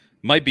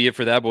 might be it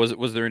for that. But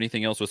was there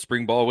anything else with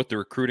spring ball with the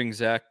recruiting,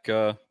 Zach,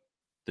 that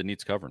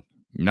needs covering?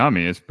 No,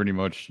 it's pretty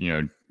much,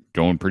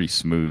 going pretty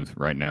smooth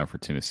right now for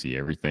Tennessee.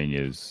 Everything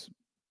is,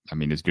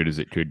 as good as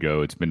it could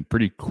go. It's been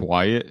pretty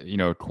quiet,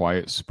 a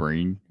quiet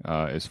spring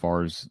as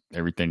far as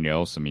everything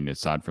else.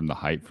 Aside from the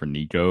hype for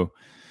Nico,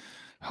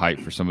 hype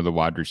for some of the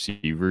wide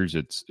receivers,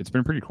 it's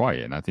been pretty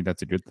quiet, and I think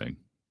that's a good thing.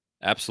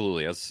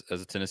 Absolutely. As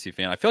a Tennessee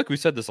fan, I feel like we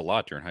said this a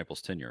lot during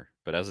Heupel's tenure,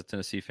 but as a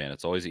Tennessee fan,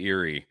 it's always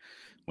eerie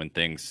when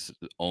things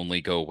only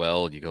go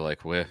well. You go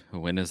like,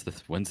 when's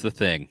the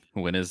thing?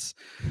 When is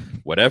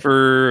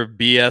whatever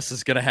BS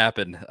is going to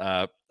happen?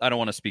 I don't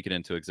want to speak it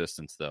into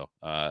existence, though.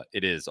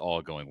 It is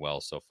all going well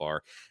so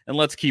far, and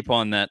let's keep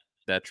on that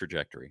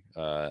trajectory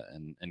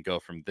and go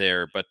from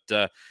there.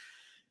 But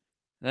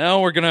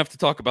now we're going to have to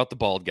talk about the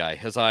bald guy,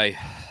 as I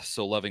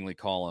so lovingly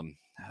call him.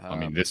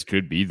 This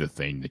could be the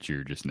thing that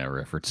you're just now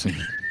referencing.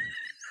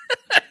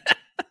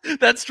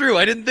 That's true.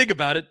 I didn't think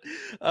about it.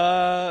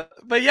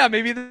 But yeah,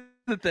 maybe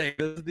the thing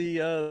is the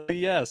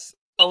BS.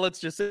 Well, let's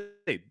just say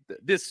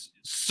this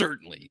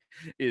certainly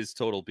is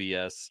total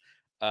BS.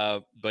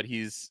 But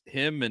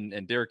him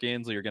and Derek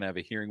Ansley are going to have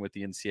a hearing with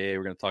the NCAA.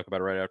 We're going to talk about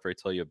it right after I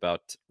tell you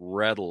about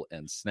Rattle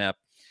and Snap.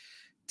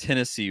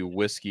 Tennessee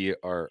Whiskey,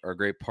 our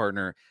great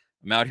partner.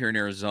 I'm out here in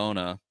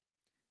Arizona,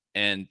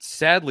 and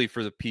sadly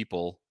for the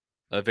people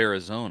of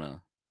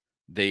Arizona,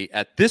 they,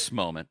 at this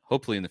moment,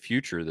 hopefully in the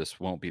future this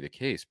won't be the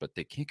case, but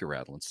they can't get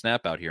Rattle and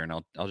Snap out here. And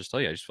I'll just tell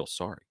you, I just feel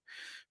sorry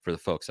for the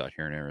folks out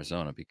here in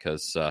Arizona,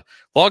 because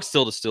Log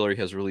Still Distillery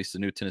has released a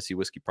new Tennessee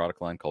whiskey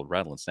product line called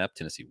Rattle and Snap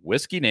Tennessee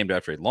Whiskey, named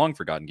after a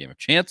long-forgotten game of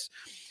chance.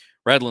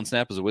 Rattle and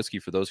Snap is a whiskey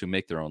for those who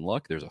make their own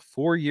luck. There's a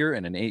 4-year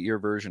and an 8-year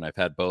version. I've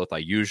had both.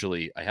 I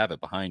have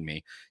it behind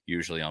me,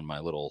 usually on my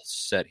little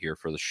set here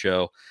for the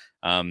show.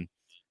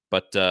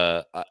 But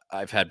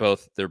I've had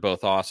both. They're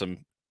both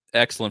awesome.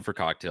 Excellent for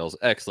cocktails.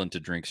 Excellent to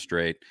drink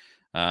straight.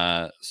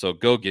 So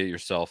go get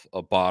yourself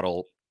a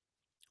bottle.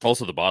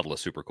 Also, the bottle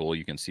is super cool.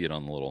 You can see it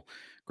on the little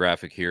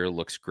graphic here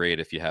looks great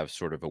if you have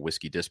sort of a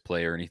whiskey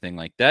display or anything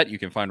like that. You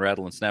can find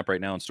Rattle and Snap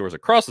right now in stores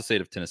across the state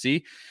of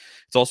Tennessee.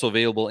 It's also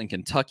available in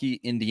Kentucky,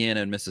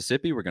 Indiana, and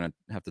Mississippi. We're going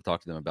to have to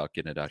talk to them about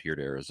getting it out here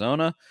to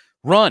Arizona.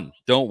 Run,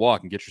 don't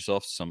walk, and get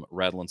yourself some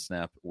Rattle and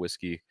Snap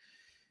whiskey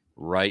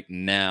right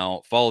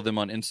now. Follow them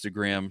on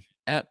Instagram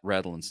at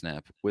Rattle and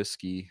Snap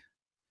Whiskey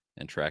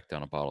and track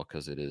down a bottle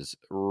because it is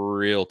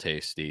real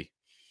tasty.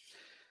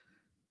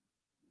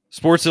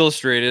 Sports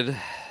Illustrated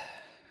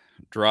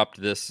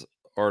dropped this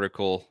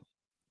article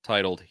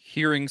titled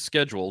 "Hearing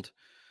Scheduled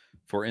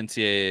for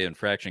NCAA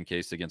Infraction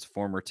Case Against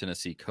Former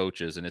Tennessee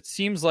Coaches." And it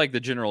seems like the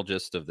general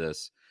gist of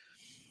this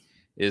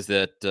is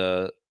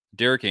that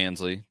Derek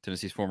Ansley,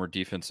 Tennessee's former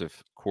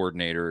defensive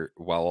coordinator,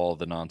 while all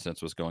the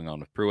nonsense was going on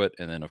with Pruitt,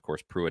 and then, of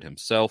course, Pruitt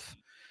himself,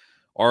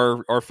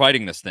 are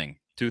fighting this thing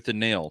tooth and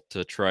nail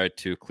to try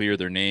to clear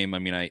their name. I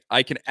mean,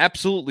 I can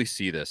absolutely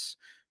see this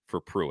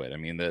for Pruitt. I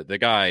mean, the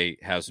guy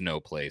has no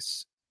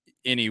place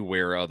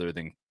anywhere other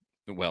than,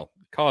 well,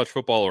 college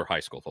football or high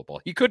school football.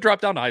 He could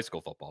drop down to high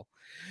school football.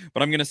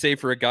 But I'm going to say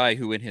for a guy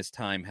who in his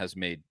time has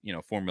made,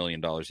 $4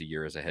 million a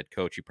year as a head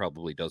coach, he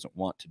probably doesn't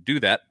want to do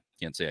that.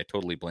 Can't say I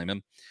totally blame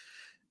him.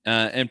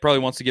 And probably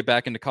wants to get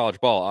back into college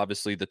ball.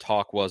 Obviously, the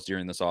talk was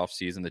during this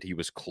offseason that he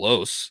was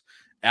close.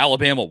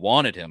 Alabama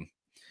wanted him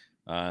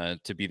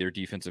to be their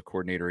defensive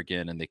coordinator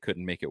again, and they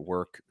couldn't make it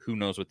work. Who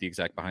knows what the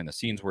exact behind the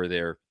scenes were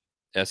there.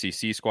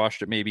 SEC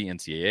squashed it maybe,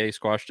 NCAA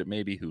squashed it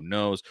maybe, who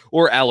knows?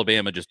 Or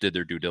Alabama just did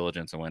their due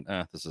diligence and went,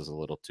 this is a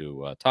little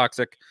too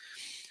toxic.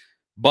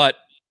 But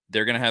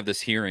they're going to have this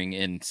hearing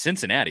in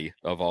Cincinnati,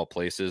 of all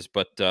places.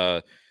 But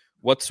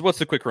what's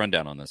the quick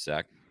rundown on this,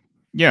 Zach?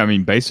 Yeah, I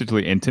mean,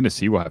 basically, and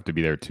Tennessee will have to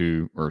be there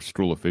too, or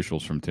school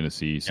officials from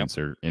Tennessee, since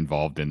they're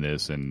involved in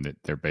this, and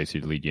they're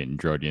basically getting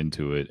drugged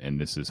into it, and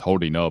this is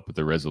holding up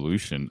the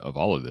resolution of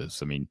all of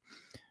this. I mean,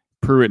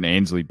 Pruitt and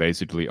Ansley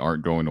basically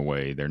aren't going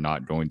away. They're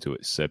not going to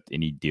accept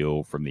any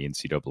deal from the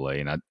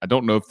NCAA, and I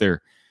don't know if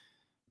they're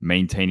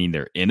maintaining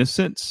their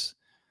innocence,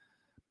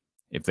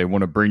 if they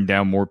want to bring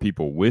down more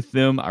people with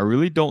them. I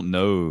really don't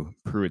know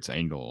Pruitt's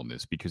angle on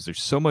this because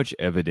there's so much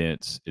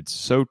evidence. It's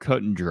so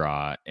cut and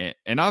dry.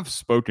 And I've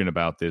spoken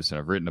about this and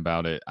I've written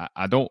about it.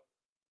 I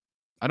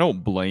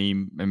don't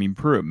blame. I mean,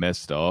 Pruitt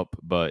messed up,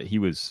 but he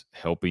was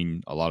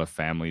helping a lot of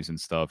families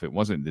and stuff. It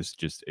wasn't this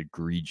just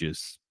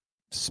egregious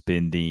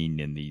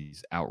spending and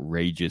these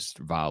outrageous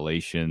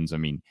violations. I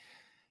mean,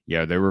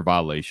 yeah, there were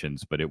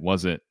violations, but it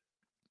wasn't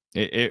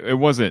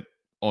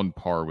on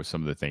par with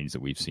some of the things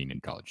that we've seen in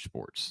college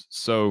sports.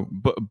 So,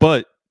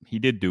 but he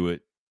did do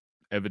it.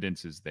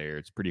 Evidence is there.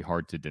 It's pretty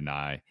hard to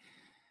deny.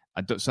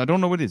 So I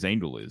don't know what his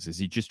angle is. Is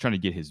he just trying to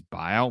get his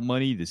buyout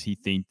money? Does he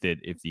think that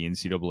if the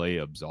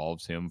NCAA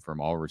absolves him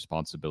from all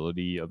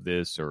responsibility of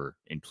this or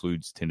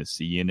includes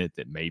Tennessee in it,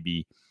 that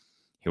maybe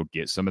he'll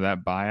get some of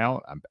that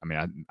buyout?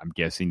 I'm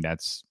guessing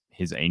that's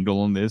his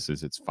angle on this,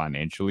 is it's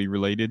financially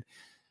related.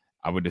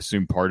 I would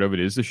assume part of it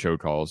is the show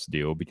calls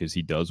deal because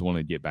he does want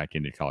to get back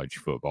into college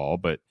football.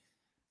 But,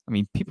 I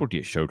mean, people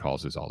get show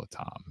calls all the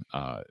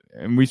time.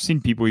 And we've seen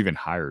people even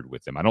hired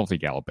with them. I don't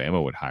think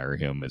Alabama would hire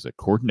him as a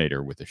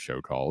coordinator with the show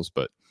calls,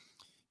 but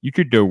you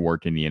could go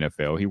work in the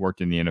NFL. He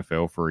worked in the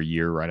NFL for a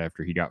year right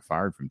after he got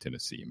fired from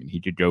Tennessee. I mean, he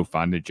could go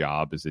find a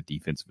job as a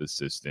defensive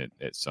assistant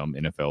at some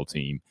NFL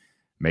team.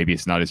 Maybe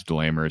it's not as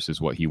glamorous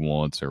as what he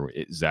wants or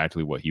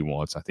exactly what he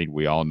wants. I think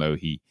we all know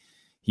he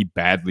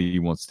badly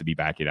wants to be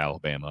back at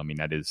Alabama. I mean,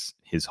 that is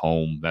his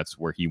home. That's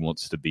where he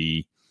wants to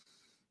be.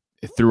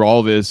 Through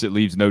all this, it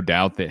leaves no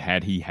doubt that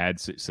had he had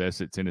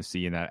success at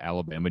Tennessee and that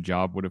Alabama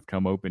job would have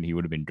come open, he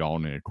would have been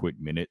gone in a quick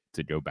minute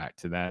to go back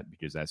to that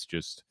because that's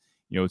just,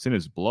 it's in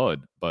his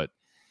blood. But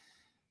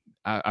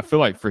I feel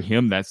like for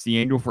him, that's the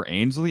angle. For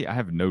Ansley, I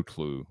have no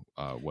clue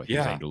what his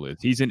angle is.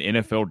 He's an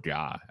NFL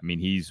guy. I mean,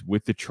 he's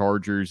with the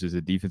Chargers as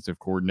a defensive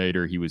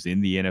coordinator. He was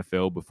in the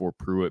NFL before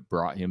Pruitt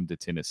brought him to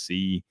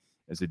Tennessee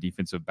as a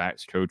defensive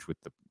backs coach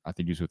I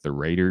think he's with the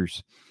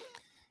Raiders.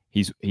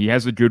 He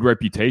has a good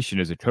reputation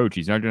as a coach.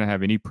 He's not going to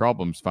have any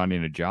problems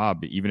finding a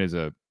job, even as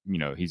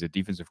he's a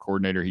defensive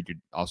coordinator. He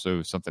could also,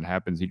 if something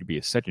happens, he could be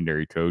a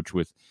secondary coach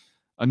with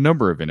a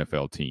number of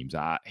NFL teams.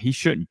 He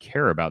shouldn't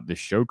care about the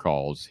show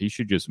calls. He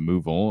should just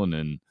move on.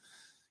 And,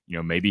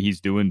 maybe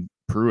he's doing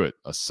Pruitt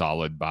a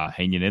solid by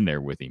hanging in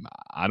there with him.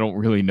 I don't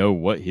really know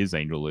what his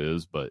angle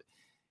is, but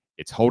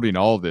it's holding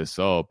all this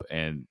up.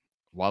 And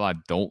while I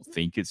don't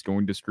think it's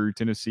going to screw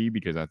Tennessee,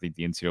 because I think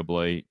the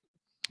NCAA,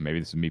 maybe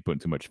this is me putting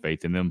too much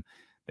faith in them,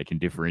 they can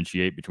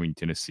differentiate between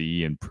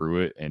Tennessee and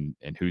Pruitt and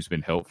who's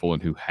been helpful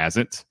and who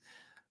hasn't.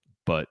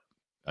 But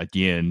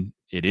again,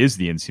 it is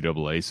the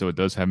NCAA, so it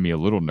does have me a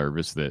little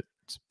nervous that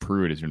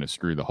Pruitt is going to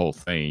screw the whole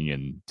thing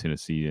and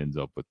Tennessee ends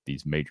up with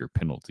these major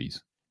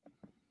penalties.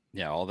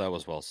 Yeah, all that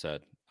was well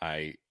said.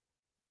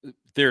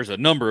 There's a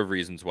number of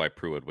reasons why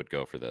Pruitt would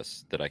go for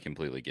this that I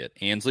completely get.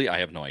 Ansley, I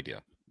have no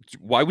idea.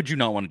 Why would you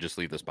not want to just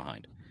leave this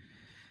behind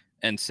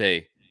and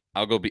say,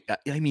 I'll go be?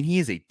 I mean, he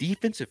is a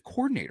defensive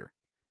coordinator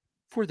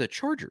for the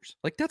Chargers.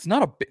 Like, that's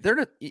not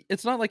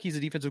it's not like he's a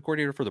defensive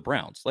coordinator for the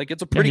Browns. Like,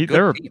 it's a pretty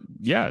good team.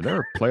 They're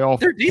a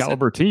playoff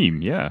caliber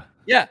team. Yeah.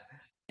 Yeah.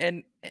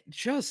 And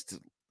just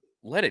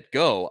let it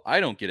go. I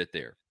don't get it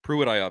there.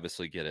 Pruitt, I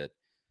obviously get it.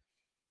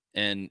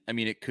 And I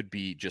mean, it could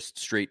be just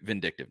straight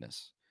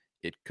vindictiveness.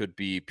 It could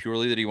be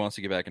purely that he wants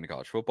to get back into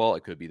college football.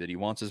 It could be that he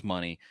wants his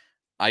money.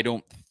 I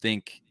don't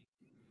think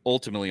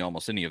ultimately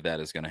almost any of that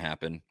is going to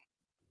happen.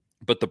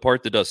 But the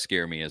part that does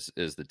scare me is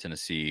the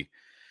Tennessee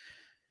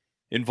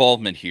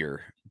involvement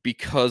here,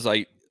 because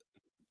I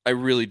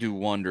really do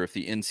wonder if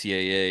the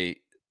NCAA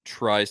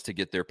tries to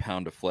get their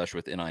pound of flesh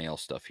with NIL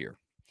stuff here,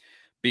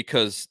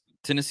 because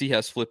Tennessee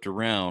has flipped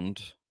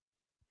around,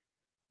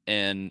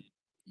 and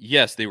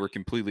yes, they were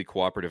completely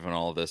cooperative in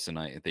all of this, and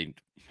they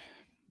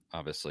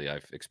obviously,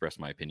 I've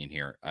expressed my opinion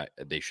here.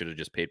 They should have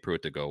just paid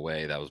Pruitt to go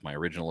away. That was my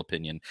original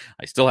opinion.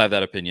 I still have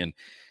that opinion,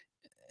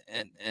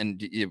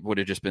 and it would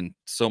have just been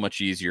so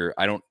much easier.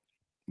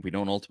 We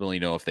don't ultimately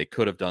know if they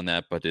could have done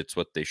that, but it's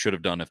what they should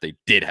have done if they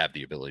did have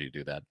the ability to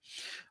do that.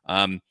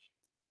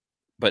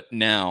 But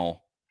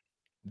now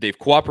they've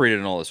cooperated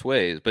in all this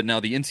ways, but now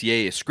the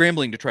NCAA is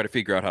scrambling to try to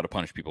figure out how to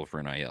punish people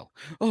for NIL.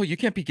 Oh, you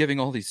can't be giving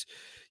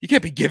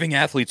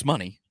athletes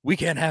money. We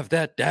can't have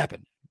that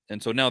happen.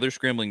 And so now they're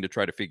scrambling to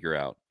try to figure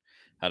out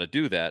how to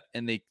do that.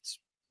 And they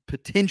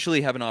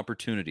potentially have an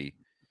opportunity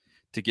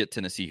to get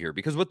Tennessee here,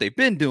 because what they've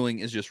been doing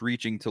is just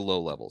reaching to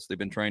low levels. They've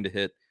been trying to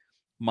hit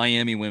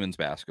Miami women's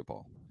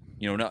basketball,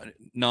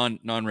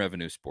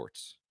 non-revenue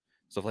sports,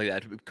 stuff like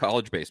that,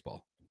 college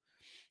baseball.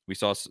 We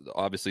saw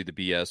obviously the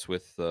BS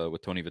with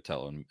Tony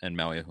Vitello and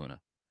Maui Ahuna.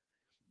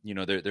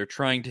 They're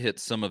trying to hit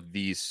some of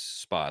these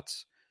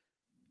spots,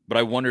 but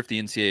I wonder if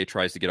the NCAA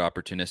tries to get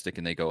opportunistic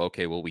and they go,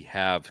 okay, well, we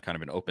have kind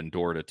of an open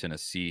door to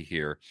Tennessee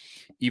here,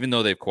 even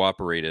though they've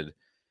cooperated.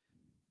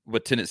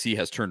 But Tennessee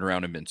has turned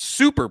around and been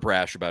super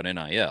brash about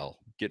NIL,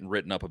 getting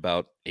written up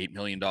about $8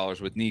 million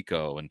with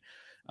Nico,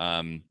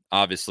 and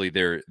obviously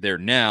they're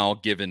now,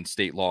 given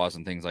state laws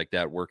and things like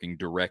that, working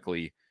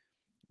directly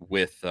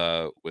with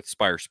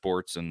Spire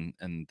Sports and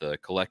the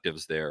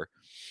collectives there.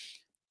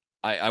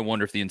 I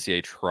wonder if the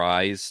NCAA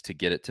tries to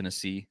get at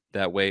Tennessee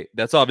that way.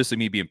 That's obviously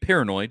me being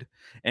paranoid,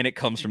 and it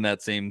comes from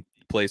that same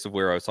place of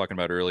where I was talking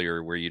about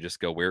earlier, where you just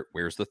go,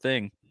 where's the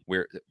thing?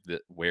 Where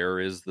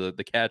is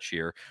the catch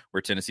here?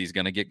 Where Tennessee's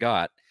going to get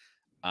got?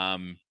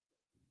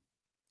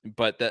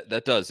 But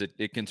that does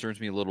it concerns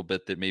me a little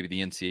bit that maybe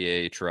the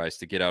NCAA tries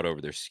to get out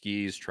over their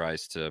skis,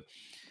 tries to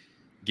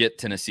get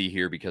Tennessee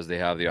here because they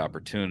have the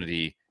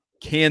opportunity.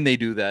 Can they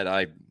do that?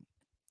 I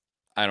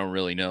don't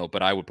really know,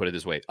 but I would put it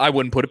this way. I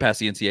wouldn't put it past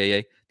the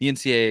NCAA. The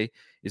NCAA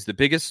is the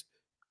biggest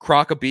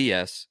crock of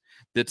BS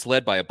that's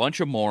led by a bunch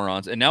of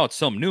morons, and now it's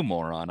some new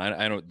moron.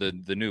 I don't.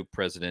 The new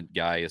president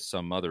guy is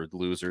some other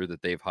loser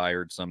that they've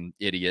hired, some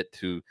idiot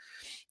who,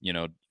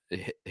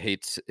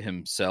 hates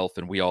himself,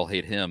 and we all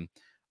hate him.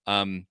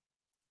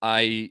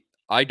 I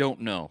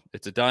don't know.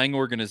 It's a dying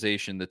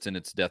organization that's in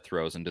its death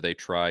throes, and do they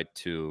try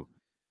to,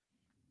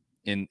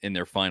 in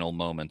their final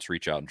moments,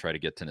 reach out and try to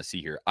get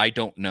Tennessee here? I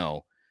don't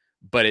know,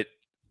 but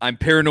I'm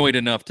paranoid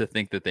enough to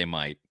think that they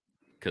might,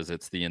 because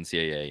it's the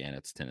NCAA and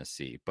it's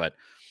Tennessee. But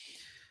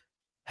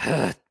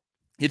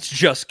it's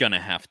just gonna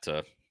have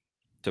to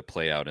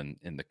play out in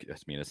the. I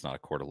mean, it's not a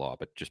court of law,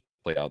 but just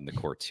play out in the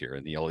courts here,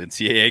 in the old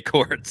NCAA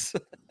courts.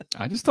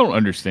 I just don't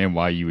understand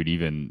why you would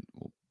even,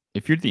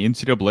 if you're the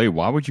NCAA,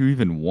 why would you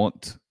even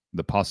want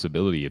the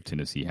possibility of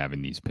Tennessee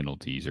having these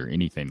penalties or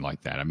anything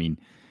like that? I mean,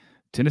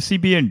 Tennessee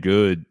being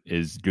good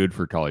is good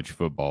for college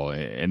football,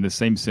 in the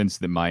same sense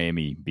that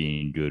Miami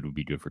being good would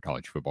be good for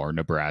college football, or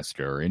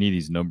Nebraska, or any of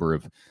these number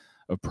of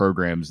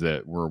programs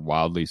that were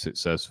wildly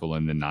successful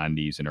in the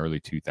 90s and early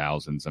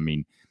 2000s. I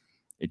mean,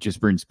 it just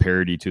brings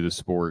parity to the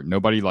sport.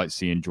 Nobody likes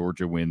seeing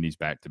Georgia win these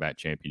back-to-back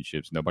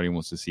championships. Nobody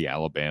wants to see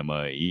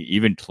Alabama,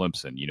 even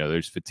Clemson.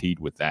 There's fatigue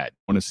with that.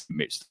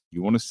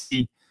 You want to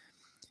see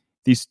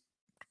these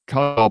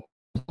college,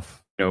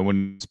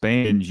 when it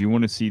spans, you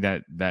want to see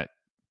that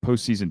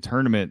postseason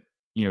tournament,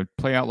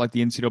 play out like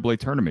the NCAA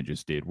tournament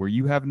just did, where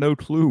you have no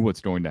clue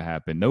what's going to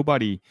happen.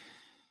 Nobody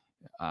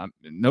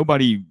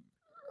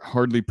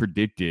hardly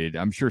predicted,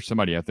 I'm sure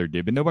somebody out there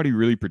did, but nobody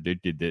really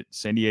predicted that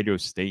San Diego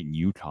State and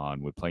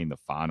UConn would play in the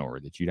final, or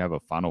that you'd have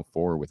a Final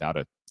Four without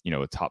a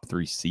top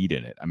 3 seed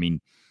in it. I mean,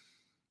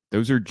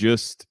 those are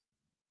just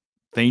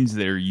things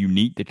that are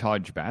unique to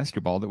college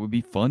basketball that would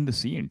be fun to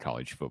see in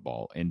college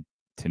football. And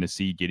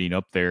Tennessee getting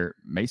up there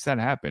makes that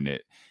happen.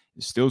 It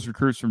steals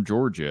recruits from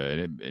Georgia,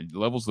 and it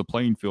levels the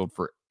playing field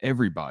for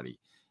everybody.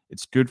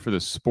 It's good for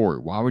the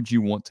sport. Why would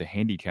you want to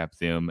handicap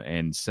them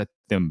and set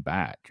them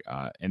back?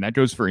 And that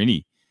goes for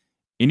any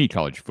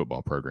college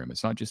football program.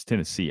 It's not just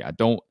Tennessee. I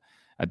don't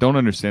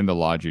understand the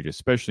logic,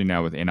 especially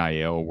now with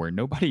NIL, where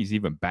nobody's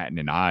even batting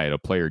an eye at a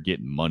player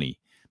getting money.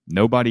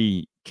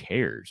 Nobody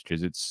cares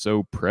because it's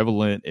so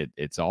prevalent.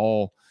 It's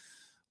all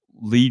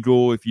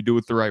legal if you do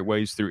it the right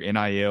ways through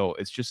NIL.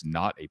 It's just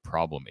not a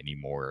problem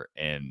anymore.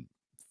 And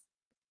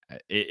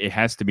it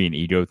has to be an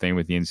ego thing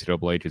with the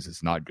NCAA, because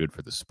it's not good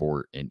for the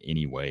sport in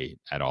any way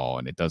at all.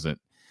 And it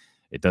doesn't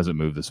it doesn't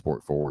move the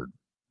sport forward.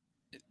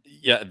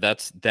 Yeah,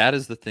 that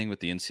is the thing with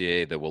the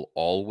NCAA that will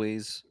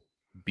always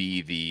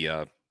be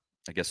the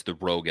I guess the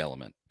rogue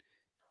element,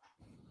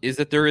 is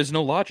that there is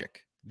no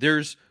logic.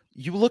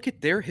 You look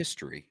at their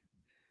history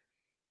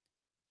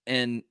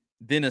and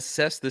then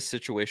assess this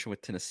situation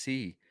with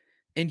Tennessee,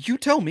 and you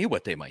tell me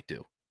what they might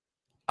do.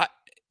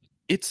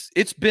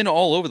 It's been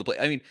all over the place.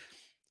 I mean,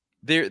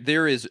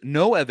 there is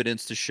no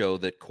evidence to show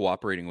that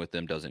cooperating with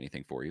them does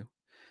anything for you.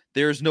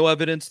 There's no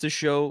evidence to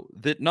show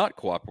that not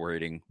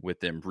cooperating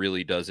with them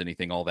really does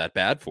anything all that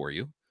bad for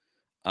you.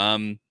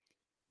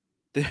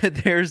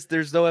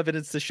 There's no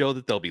evidence to show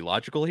that they'll be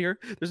logical here.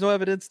 There's no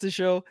evidence to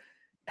show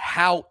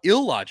how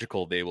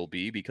illogical they will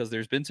be, because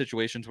there's been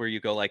situations where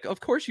you go like, of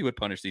course you would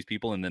punish these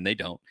people, and then they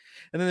don't.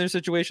 And then there's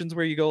situations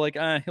where you go like,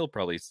 he'll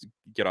probably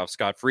get off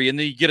scot-free, and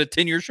then you get a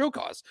 10-year show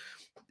cause.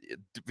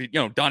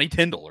 Donnie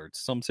Tyndall or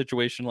some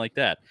situation like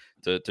that,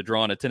 to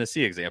draw on a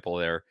Tennessee example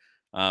there.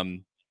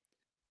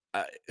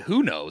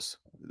 Who knows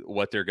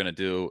what they're going to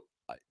do?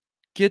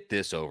 Get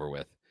this over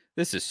with.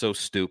 This is so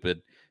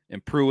stupid.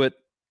 And Pruitt,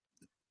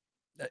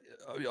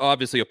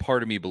 obviously a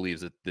part of me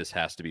believes that this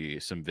has to be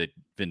some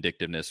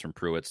vindictiveness from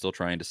Pruitt, still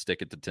trying to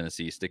stick it to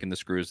Tennessee, sticking the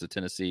screws to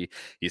Tennessee.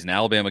 He's an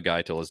Alabama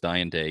guy till his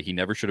dying day. He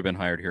never should have been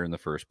hired here in the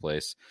first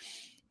place.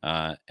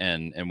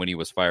 And when he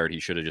was fired, he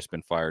should have just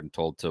been fired and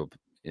told to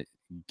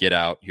get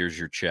out. Here's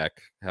your check.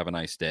 Have a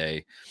nice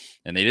day.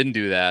 And they didn't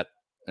do that.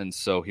 And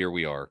so here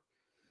we are.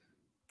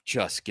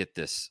 Just get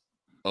this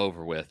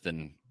over with.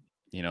 And,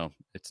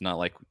 it's not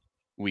like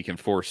we can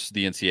force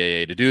the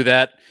NCAA to do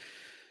that.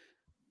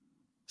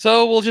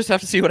 So we'll just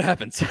have to see what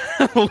happens.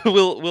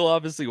 We'll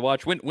obviously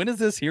watch. When is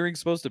this hearing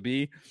supposed to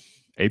be?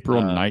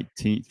 April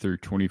 19th through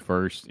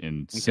 21st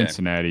in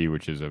Cincinnati,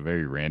 which is a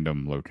very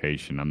random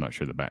location. I'm not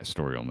sure the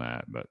backstory on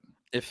that, but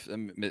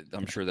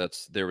I'm sure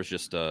there was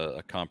just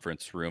a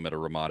conference room at a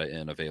Ramada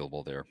Inn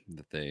available there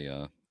that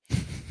they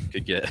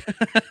could get.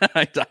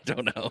 I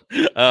don't know.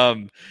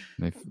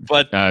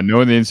 But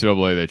knowing the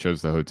NCAA, they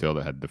chose the hotel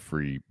that had the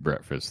free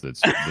breakfast.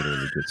 That's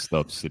literally just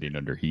stuff sitting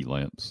under heat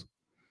lamps.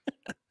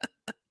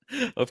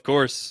 Of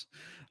course,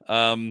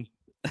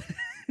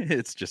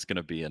 it's just going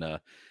to be in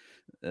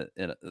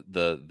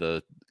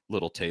the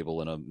little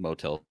table in a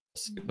hotel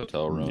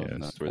room. Yes,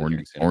 and that's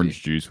where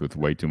orange juice with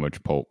way too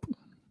much pulp.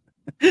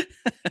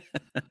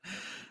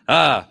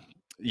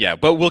 Yeah,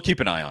 but we'll keep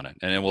an eye on it,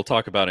 and then we'll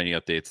talk about any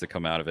updates that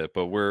come out of it.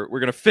 But we're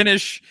going to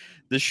finish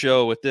this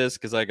show with this,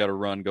 because I got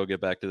to go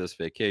get back to this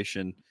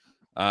vacation.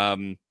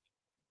 Kirby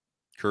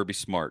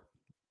Smart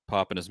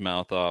popping his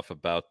mouth off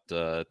about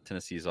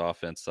Tennessee's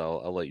offense.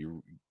 I'll let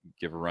you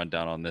give a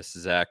rundown on this,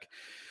 Zach,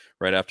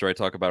 right after I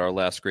talk about our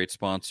last great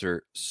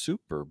sponsor,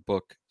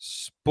 Superbook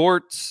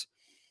Sports.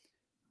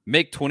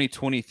 Make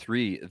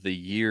 2023 the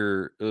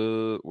year.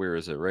 Where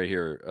is it? Right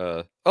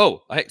here.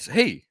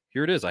 Hey,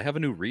 here it is. I have a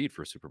new read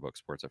for Superbook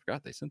Sports. I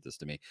forgot they sent this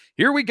to me.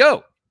 Here we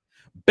go.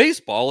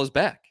 Baseball is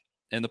back,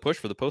 and the push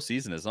for the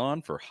postseason is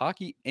on for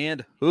hockey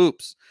and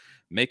hoops.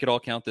 Make it all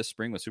count this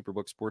spring with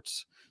Superbook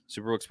Sports.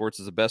 Superbook Sports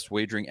is the best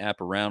wagering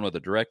app around, with a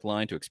direct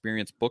line to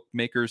experienced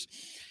bookmakers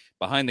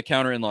behind the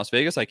counter in Las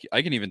Vegas. I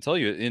can even tell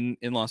you,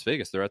 in Las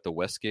Vegas, they're at the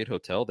Westgate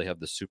Hotel. They have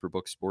the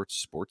Superbook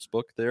Sports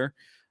sportsbook there.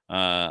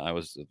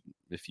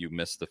 If you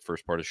missed the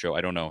first part of the show,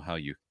 I don't know how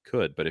you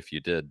could, but if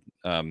you did,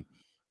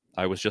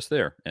 I was just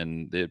there,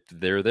 and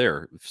they're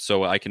there.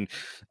 So I can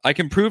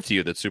prove to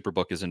you that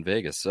Superbook is in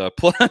Vegas.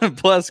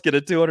 Plus, get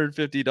a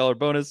 $250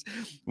 bonus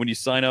when you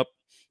sign up,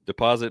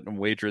 deposit, and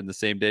wager in the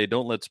same day.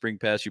 Don't let spring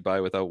pass you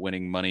by without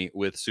winning money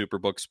with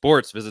Superbook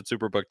Sports. Visit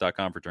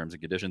superbook.com for terms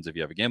and conditions. If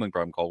you have a gambling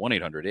problem, call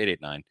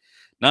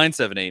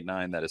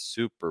 1-800-889-9789. That is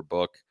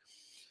Superbook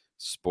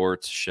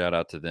Sports. Shout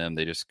out to them.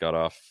 They just got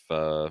off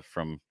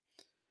from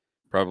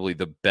probably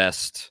the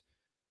best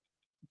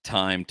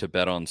time to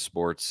bet on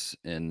sports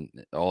in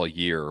all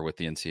year with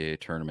the NCAA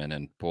tournament.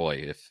 And boy,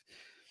 if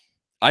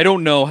I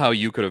don't know how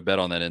you could have bet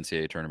on that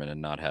NCAA tournament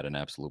and not had an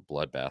absolute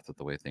bloodbath with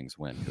the way things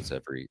went, because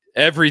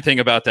everything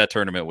about that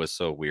tournament was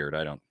so weird.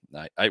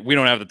 We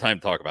don't have the time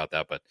to talk about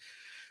that, but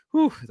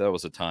whew, that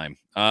was a time.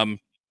 All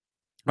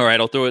right,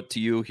 I'll throw it to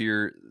you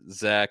here,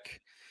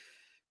 Zach.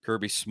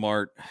 Kirby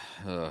Smart.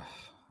 I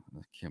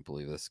can't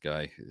believe this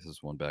guy. This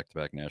has won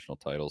back-to-back national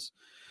titles.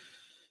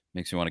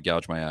 Makes me want to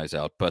gouge my eyes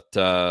out. But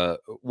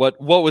what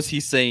was he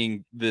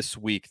saying this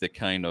week that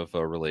kind of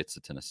relates to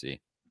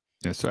Tennessee?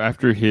 Yeah, so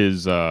after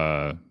his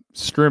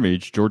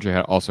scrimmage,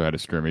 Georgia also had a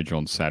scrimmage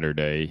on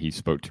Saturday. He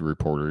spoke to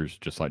reporters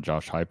just like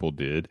Josh Heupel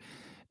did,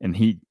 and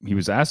he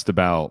was asked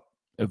about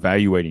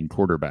evaluating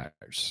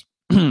quarterbacks.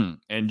 And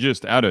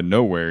just out of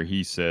nowhere,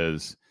 he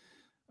says,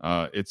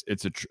 it's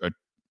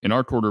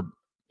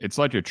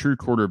like a true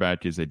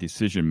quarterback is a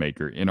decision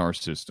maker in our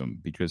system,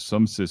 because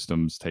some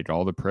systems take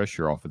all the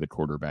pressure off of the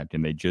quarterback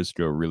and they just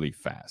go really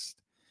fast.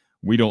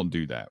 We don't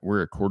do that.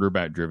 We're a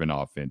quarterback-driven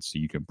offense, so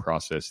you can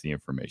process the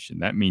information.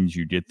 That means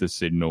you get the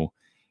signal,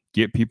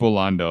 get people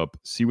lined up,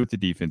 see what the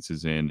defense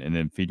is in, and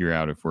then figure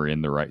out if we're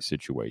in the right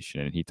situation.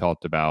 And he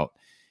talked about,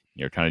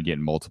 kind of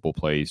getting multiple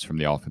plays from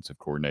the offensive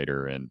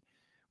coordinator, and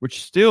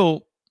which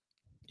still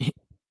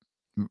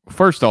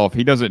First off,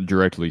 he doesn't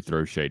directly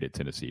throw shade at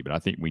Tennessee, but I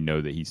think we know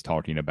that he's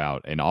talking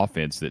about an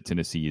offense that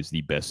Tennessee is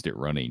the best at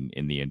running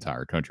in the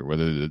entire country.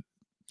 Whether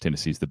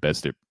Tennessee is the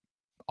best at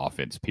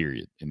offense,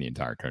 period, in the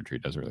entire country,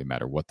 it doesn't really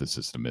matter what the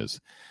system is.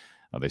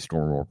 They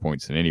score more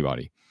points than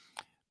anybody.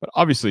 But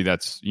obviously,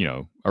 that's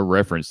a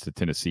reference to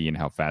Tennessee and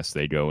how fast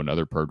they go, and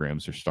other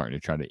programs are starting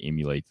to try to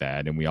emulate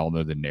that. And we all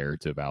know the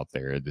narrative out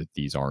there that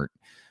these aren't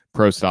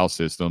pro-style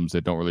systems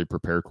that don't really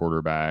prepare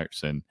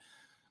quarterbacks. And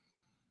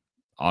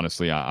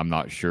honestly, I'm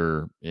not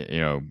sure,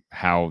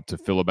 how to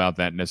feel about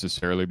that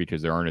necessarily,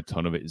 because there aren't a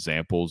ton of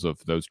examples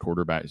of those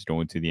quarterbacks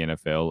going to the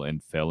NFL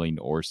and failing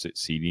or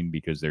succeeding,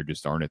 because there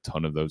just aren't a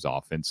ton of those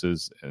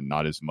offenses, and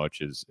not as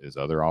much as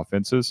other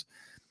offenses.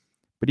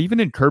 But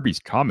even in Kirby's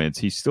comments,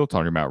 he's still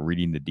talking about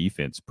reading the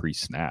defense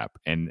pre-snap,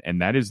 and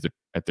that is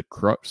at the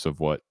crux of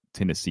what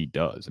Tennessee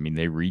does. I mean,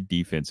 they read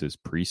defenses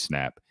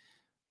pre-snap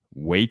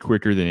way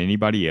quicker than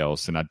anybody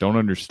else, and I don't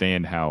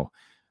understand how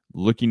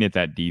looking at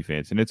that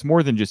defense, and it's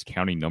more than just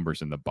counting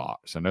numbers in the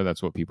box. I know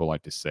that's what people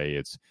like to say.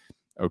 It's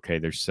okay,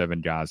 there's 7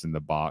 guys in the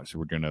box.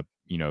 We're going to,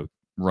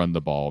 run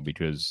the ball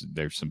because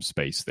there's some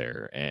space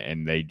there.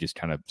 And they just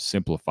kind of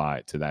simplify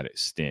it to that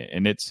extent.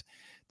 And it's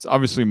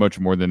obviously much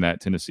more than that.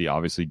 Tennessee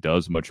obviously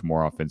does much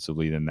more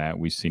offensively than that.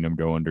 We've seen them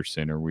go under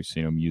center. We've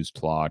seen them use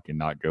clock and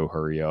not go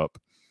hurry up.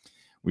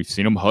 We've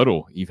seen them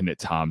huddle even at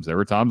times. There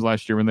were times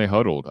last year when they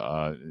huddled.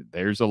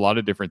 There's a lot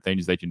of different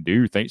things they can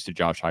do thanks to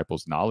Josh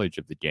Heupel's knowledge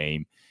of the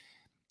game.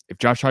 If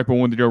Josh Heupel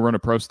wanted to go run a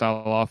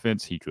pro-style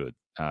offense, he could.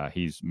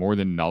 He's more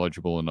than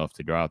knowledgeable enough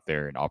to go out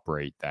there and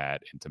operate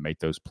that and to make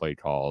those play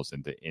calls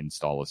and to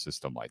install a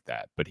system like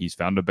that. But he's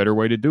found a better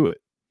way to do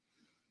it.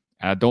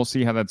 And I don't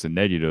see how that's a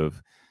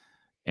negative.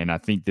 And I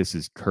think this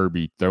is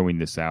Kirby throwing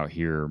this out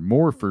here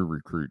more for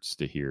recruits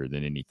to hear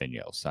than anything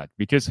else.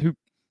 Because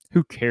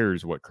who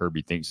cares what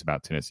Kirby thinks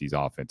about Tennessee's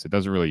offense? It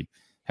doesn't really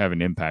have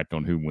an impact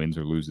on who wins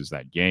or loses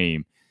that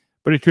game.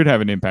 But it could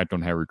have an impact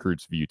on how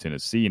recruits view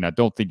Tennessee. And I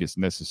don't think it's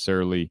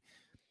necessarily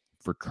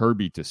for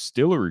Kirby to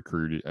steal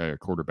a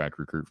quarterback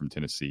recruit from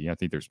Tennessee. I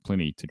think there's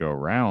plenty to go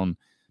around.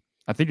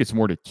 I think it's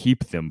more to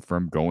keep them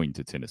from going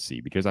to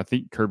Tennessee, because I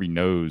think Kirby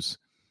knows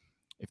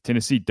if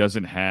Tennessee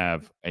doesn't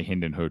have a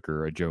Hendon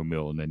Hooker, a Joe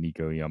Milton, a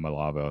Nico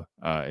Yamalava,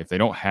 if they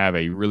don't have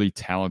a really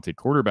talented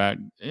quarterback,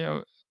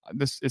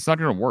 it's not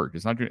going to work.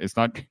 It's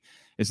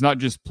not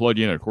just plug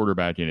in a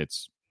quarterback and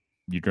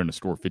you're going to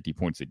score 50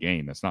 points a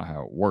game. That's not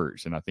how it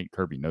works. And I think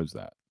Kirby knows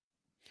that.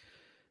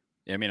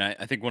 Yeah, I mean,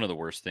 I think one of the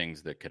worst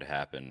things that could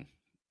happen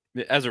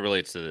as it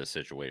relates to this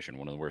situation,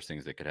 one of the worst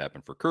things that could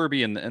happen for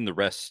Kirby and the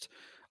rest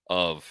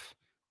of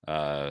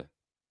the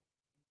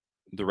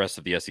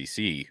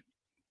SEC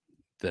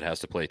that has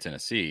to play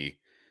Tennessee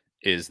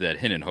is that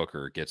Hendon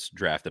Hooker gets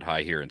drafted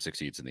high here and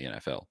succeeds in the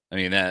NFL. I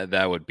mean,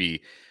 that would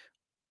be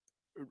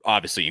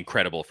obviously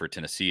incredible for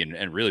Tennessee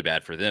and really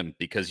bad for them,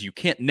 because you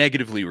can't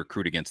negatively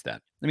recruit against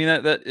that. I mean,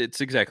 that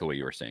it's exactly what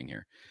you were saying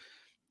here.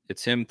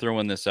 It's him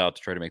throwing this out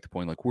to try to make the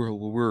point like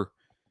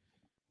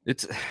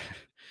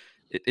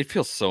it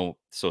feels so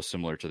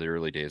similar to the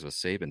early days with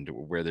Saban,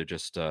 where they're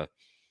just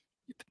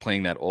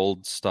playing that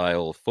old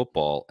style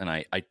football. And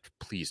I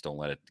please don't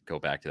let it go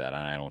back to that.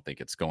 And I don't think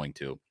it's going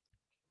to,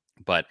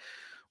 but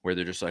where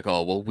they're just like,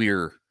 oh, well,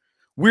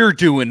 we're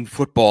doing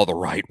football the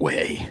right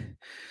way,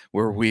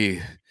 where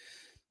we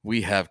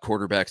have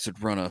quarterbacks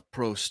that run a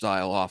pro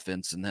style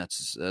offense, and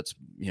that's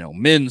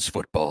men's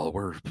football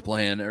we're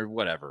playing, or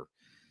whatever.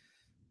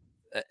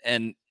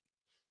 And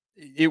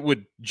it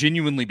would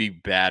genuinely be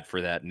bad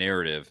for that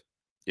narrative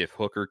if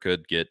Hooker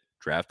could get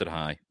drafted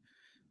high,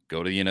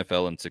 go to the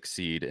NFL and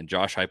succeed, and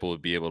Josh Heupel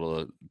would be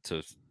able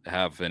to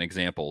have an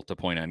example to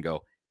point at and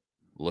go,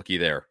 looky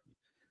there.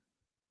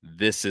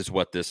 This is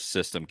what this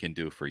system can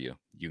do for you.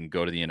 You can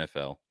go to the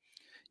NFL.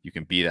 You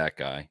can be that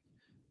guy.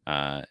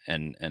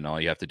 And all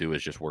you have to do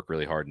is just work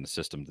really hard in the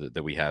system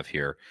that we have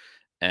here.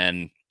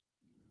 And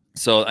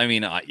so, I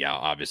mean,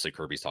 obviously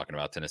Kirby's talking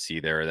about Tennessee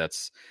there.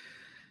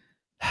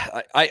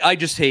 I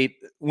just hate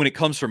when it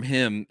comes from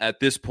him at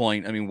this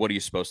point. I mean, what are you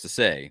supposed to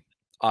say?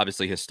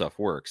 Obviously his stuff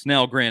works.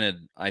 Now,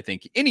 granted, I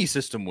think any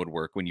system would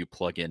work when you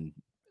plug in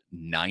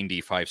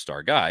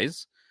 95-star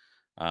guys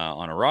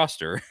on a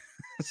roster.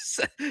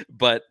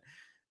 But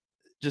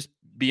just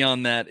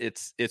beyond that,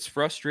 it's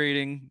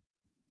frustrating.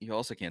 You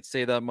also can't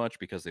say that much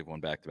because they've won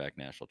back-to-back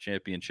national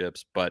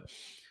championships. But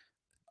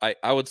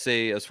I would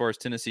say, as far as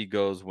Tennessee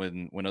goes,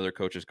 when other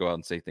coaches go out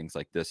and say things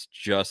like this,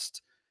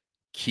 just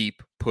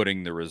keep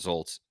putting the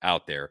results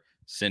out there,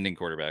 sending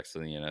quarterbacks to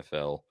the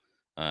NFL,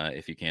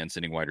 if you can,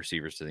 sending wide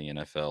receivers to the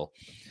NFL,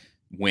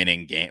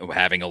 winning game,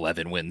 having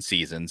 11-win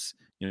seasons,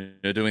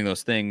 doing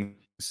those things,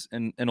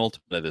 and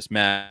ultimately this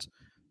matters.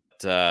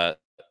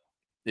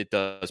 It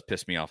does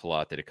piss me off a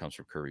lot that it comes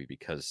from Kirby,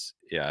 because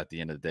at the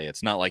end of the day,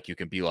 it's not like you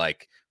can be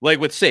like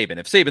with Saban.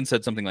 If Saban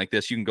said something like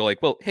this, you can go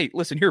like, well, hey,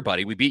 listen here,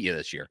 buddy, we beat you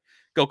this year.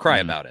 Go cry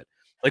about it.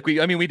 Like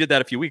we did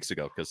that a few weeks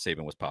ago because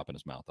Saban was popping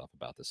his mouth off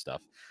about this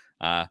stuff.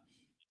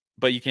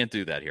 But you can't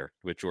do that here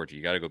with Georgia.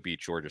 You got to go beat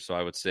Georgia. So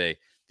I would say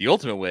the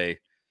ultimate way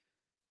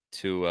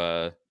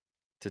to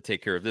to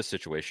take care of this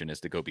situation is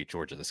to go beat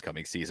Georgia this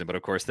coming season. But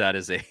of course, that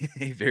is a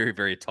very,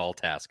 very tall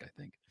task, I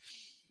think.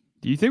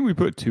 Do you think we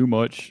put too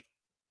much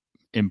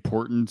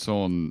importance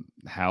on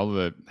how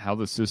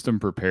the system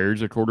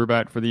prepares a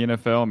quarterback for the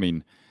NFL? I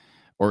mean,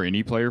 or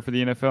any player for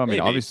the NFL? I mean,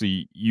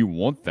 obviously you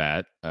want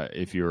that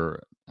if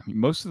you're. I mean,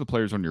 most of the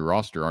players on your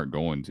roster aren't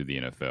going to the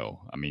NFL.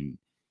 I mean,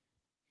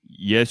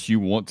 yes, you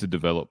want to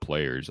develop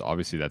players.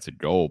 Obviously, that's a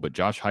goal. But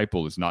Josh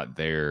Heupel is not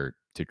there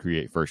to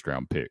create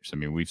first-round picks. I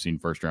mean, we've seen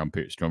first-round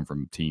picks come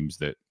from teams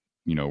that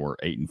were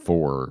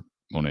 8-4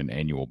 on an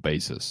annual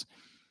basis.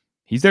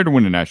 He's there to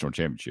win a national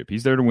championship.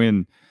 He's there to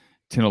win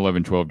 10,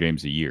 11, 12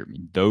 games a year. I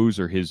mean, those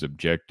are his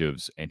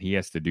objectives, and he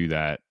has to do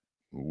that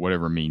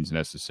whatever means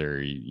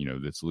necessary,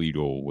 that's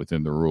legal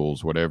within the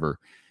rules, whatever.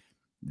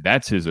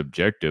 That's his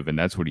objective, and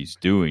that's what he's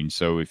doing.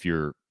 So if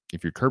you're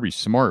Kirby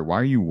Smart, why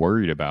are you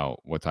worried about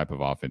what type of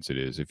offense it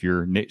is? If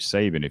you're Nick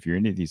Saban, if you're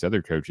any of these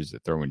other coaches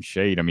that throw in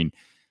shade, I mean,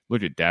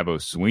 look at Dabo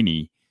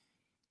Swinney.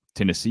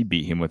 Tennessee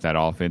beat him with that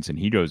offense, and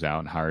he goes out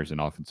and hires an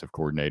offensive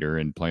coordinator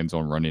and plans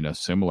on running a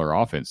similar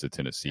offense to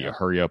Tennessee, a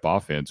hurry-up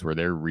offense where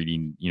they're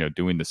reading,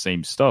 doing the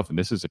same stuff. And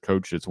this is a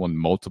coach that's won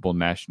multiple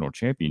national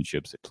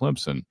championships at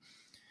Clemson,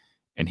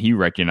 and he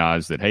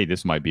recognized that, hey,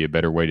 this might be a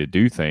better way to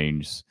do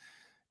things.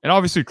 And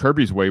obviously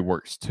Kirby's way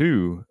works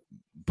too,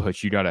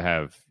 but you got to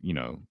have,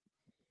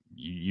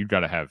 you got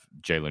to have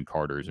Jalen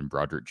Carters and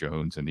Broderick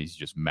Jones and these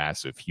just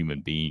massive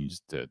human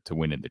beings to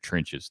win in the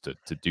trenches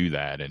to do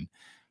that. And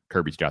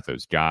Kirby's got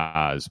those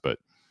guys, but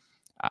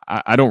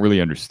I don't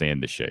really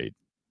understand the shade.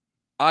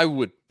 I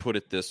would put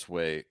it this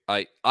way.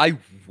 I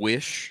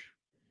wish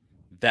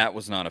that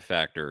was not a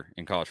factor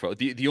in college football.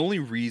 The only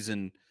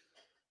reason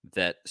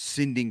that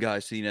sending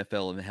guys to the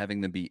NFL and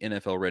having them be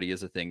NFL ready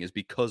is a thing is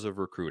because of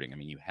recruiting. I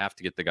mean, you have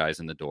to get the guys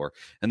in the door,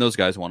 and those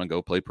guys want to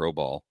go play pro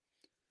ball.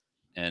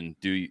 And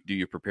do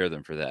you prepare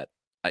them for that?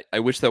 I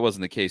wish that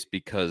wasn't the case,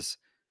 because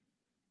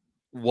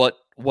what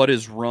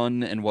is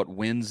run and what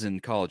wins in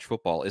college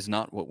football is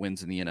not what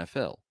wins in the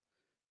NFL.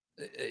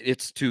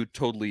 It's two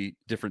totally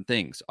different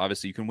things.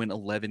 Obviously, you can win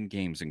 11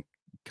 games in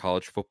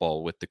college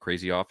football with the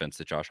crazy offense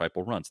that Josh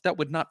Heupel runs. That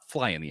would not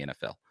fly in the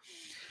NFL.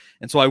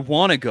 And so I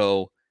want to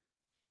go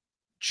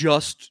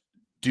just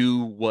do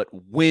what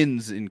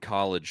wins in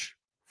college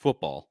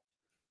football.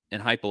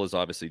 And Heupel is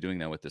obviously doing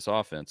that with this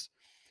offense.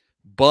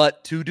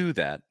 But to do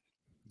that,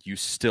 you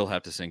still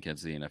have to send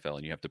kids to the NFL,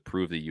 and you have to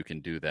prove that you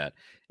can do that.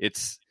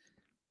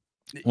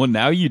 Well,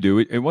 now you do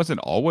it. It wasn't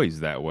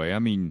always that way. I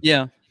mean,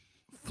 yeah,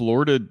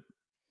 Florida,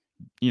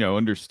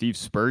 under Steve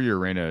Spurrier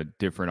ran a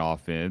different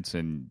offense,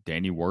 and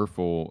Danny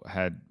Werfel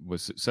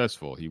was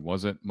successful. He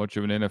wasn't much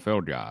of an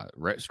NFL guy.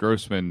 Rex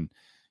Grossman,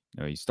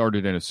 he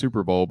started in a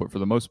Super Bowl, but for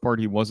the most part,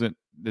 he wasn't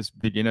this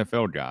big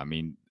NFL guy. I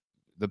mean,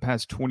 the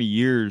past 20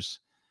 years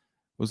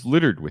was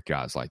littered with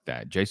guys like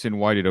that. Jason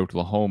White at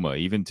Oklahoma,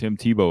 even Tim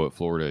Tebow at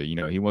Florida.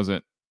 He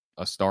wasn't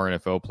a star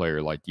NFL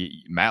player like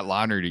Matt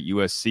Leinart at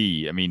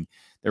USC. I mean,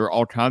 there were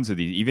all kinds of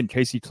these. Even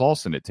Casey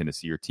Clausen at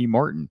Tennessee or T.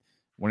 Martin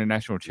won a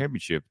national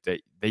championship.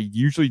 They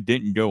usually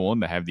didn't go on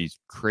to have these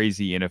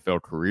crazy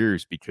NFL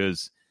careers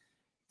because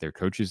their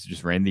coaches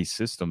just ran these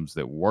systems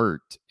that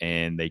worked,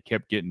 and they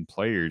kept getting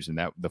players, and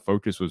that the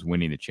focus was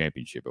winning the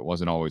championship. It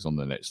wasn't always on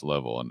the next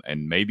level.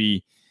 And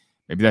maybe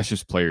that's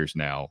just players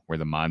now where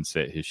the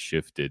mindset has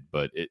shifted,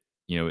 but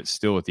it's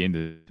still at the end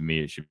of me,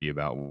 it should be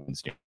about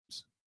wins games.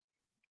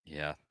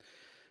 Yeah.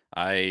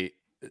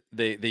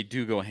 They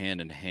do go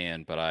hand in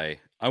hand, but I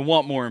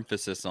want more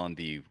emphasis on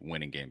the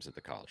winning games at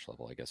the college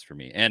level, I guess, for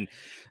me. And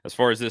as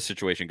far as this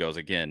situation goes,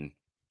 again,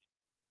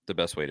 the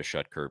best way to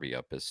shut Kirby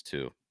up is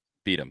to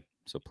beat him.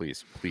 So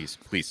please,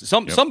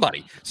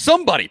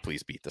 somebody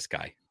please beat this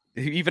guy,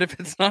 even if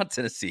it's not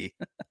Tennessee.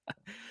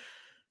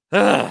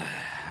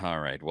 All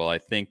right. Well, I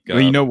think. Well,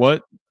 you know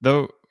what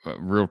though?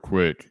 Real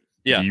quick.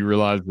 Yeah. Do you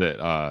realize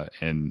that?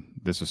 And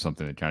this was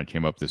something that kind of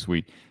came up this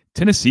week.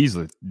 Tennessee's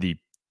the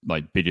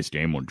biggest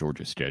game on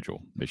Georgia's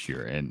schedule this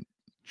year, and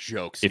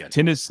if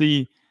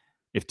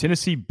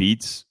Tennessee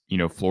beats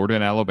Florida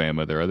and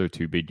Alabama, their other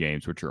two big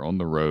games, which are on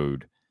the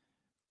road,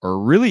 or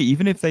really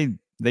even if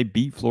they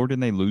beat Florida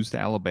and they lose to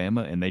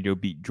Alabama and they go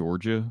beat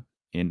Georgia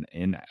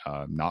in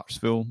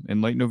Knoxville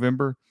in late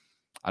November,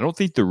 I don't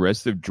think the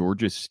rest of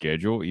Georgia's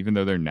schedule, even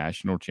though they're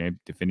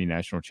defending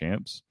national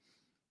champs,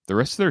 the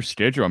rest of their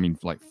schedule, I mean,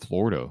 like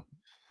Florida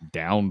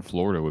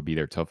would be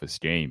their toughest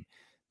game.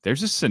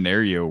 There's a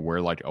scenario where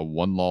a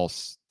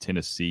one-loss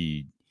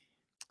Tennessee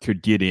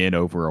could get in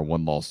over a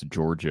one-loss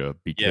Georgia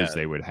because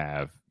they would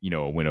have,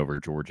 a win over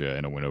Georgia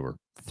and a win over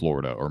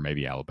Florida or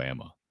maybe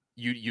Alabama.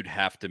 You'd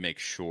have to make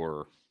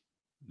sure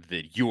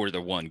that you're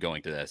the one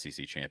going to the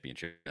SEC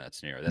championship in that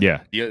scenario.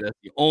 That's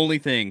the only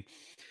thing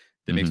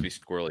that makes me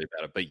squirrely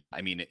about it. But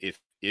I mean,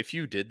 if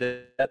you did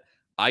that,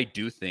 I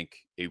do think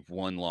a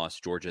one-loss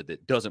Georgia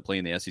that doesn't play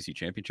in the SEC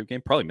championship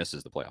game probably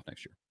misses the playoff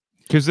next year.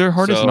 Because their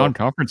hardest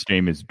non-conference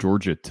game is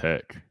Georgia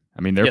Tech.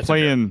 I mean, they're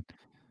playing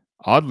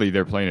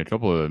a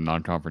couple of the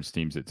non-conference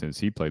teams that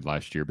Tennessee played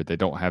last year, but they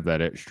don't have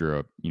that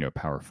extra,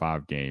 Power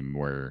 5 game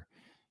where,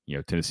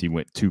 Tennessee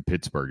went to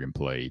Pittsburgh and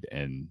played,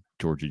 and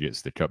Georgia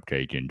gets the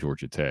cupcake in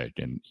Georgia Tech,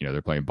 and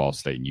they're playing Ball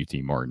State and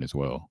UT Martin as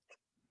well.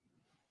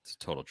 It's a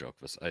total joke.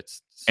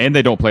 And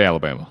they don't play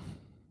Alabama,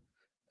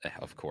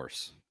 of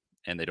course,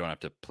 and they don't have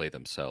to play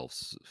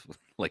themselves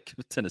like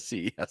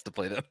Tennessee has to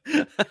play them.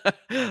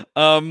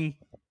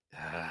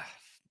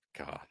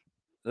 God,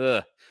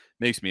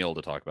 makes me old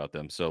to talk about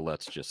them. So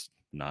let's just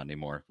not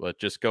anymore. Let's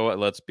just go.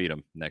 Let's beat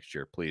them next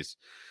year, please.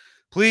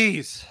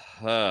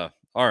 All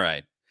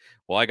right.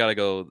 Well, I got to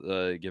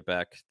go get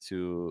back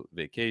to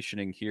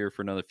vacationing here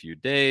for another few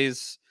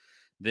days.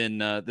 Then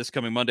this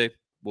coming Monday,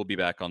 we'll be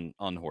back on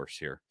horse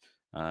here.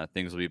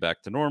 Things will be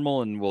back to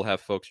normal, and we'll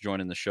have folks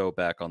joining the show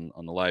back on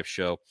the live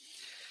show.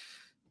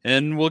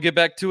 And we'll get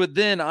back to it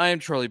then. I am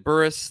Charlie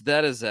Burris.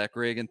 That is Zach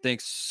Reagan.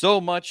 Thanks so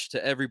much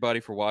to everybody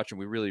for watching.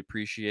 We really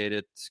appreciate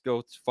it.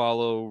 Go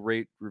follow,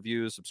 rate,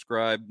 review,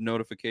 subscribe,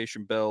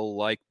 notification bell,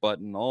 like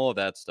button, all of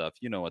that stuff.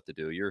 You know what to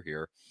do. You're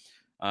here.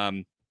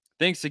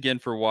 Thanks again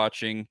for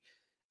watching.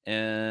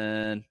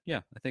 And yeah,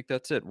 I think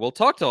that's it. We'll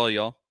talk to all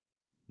y'all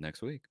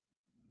next week.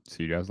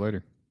 See you guys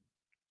later.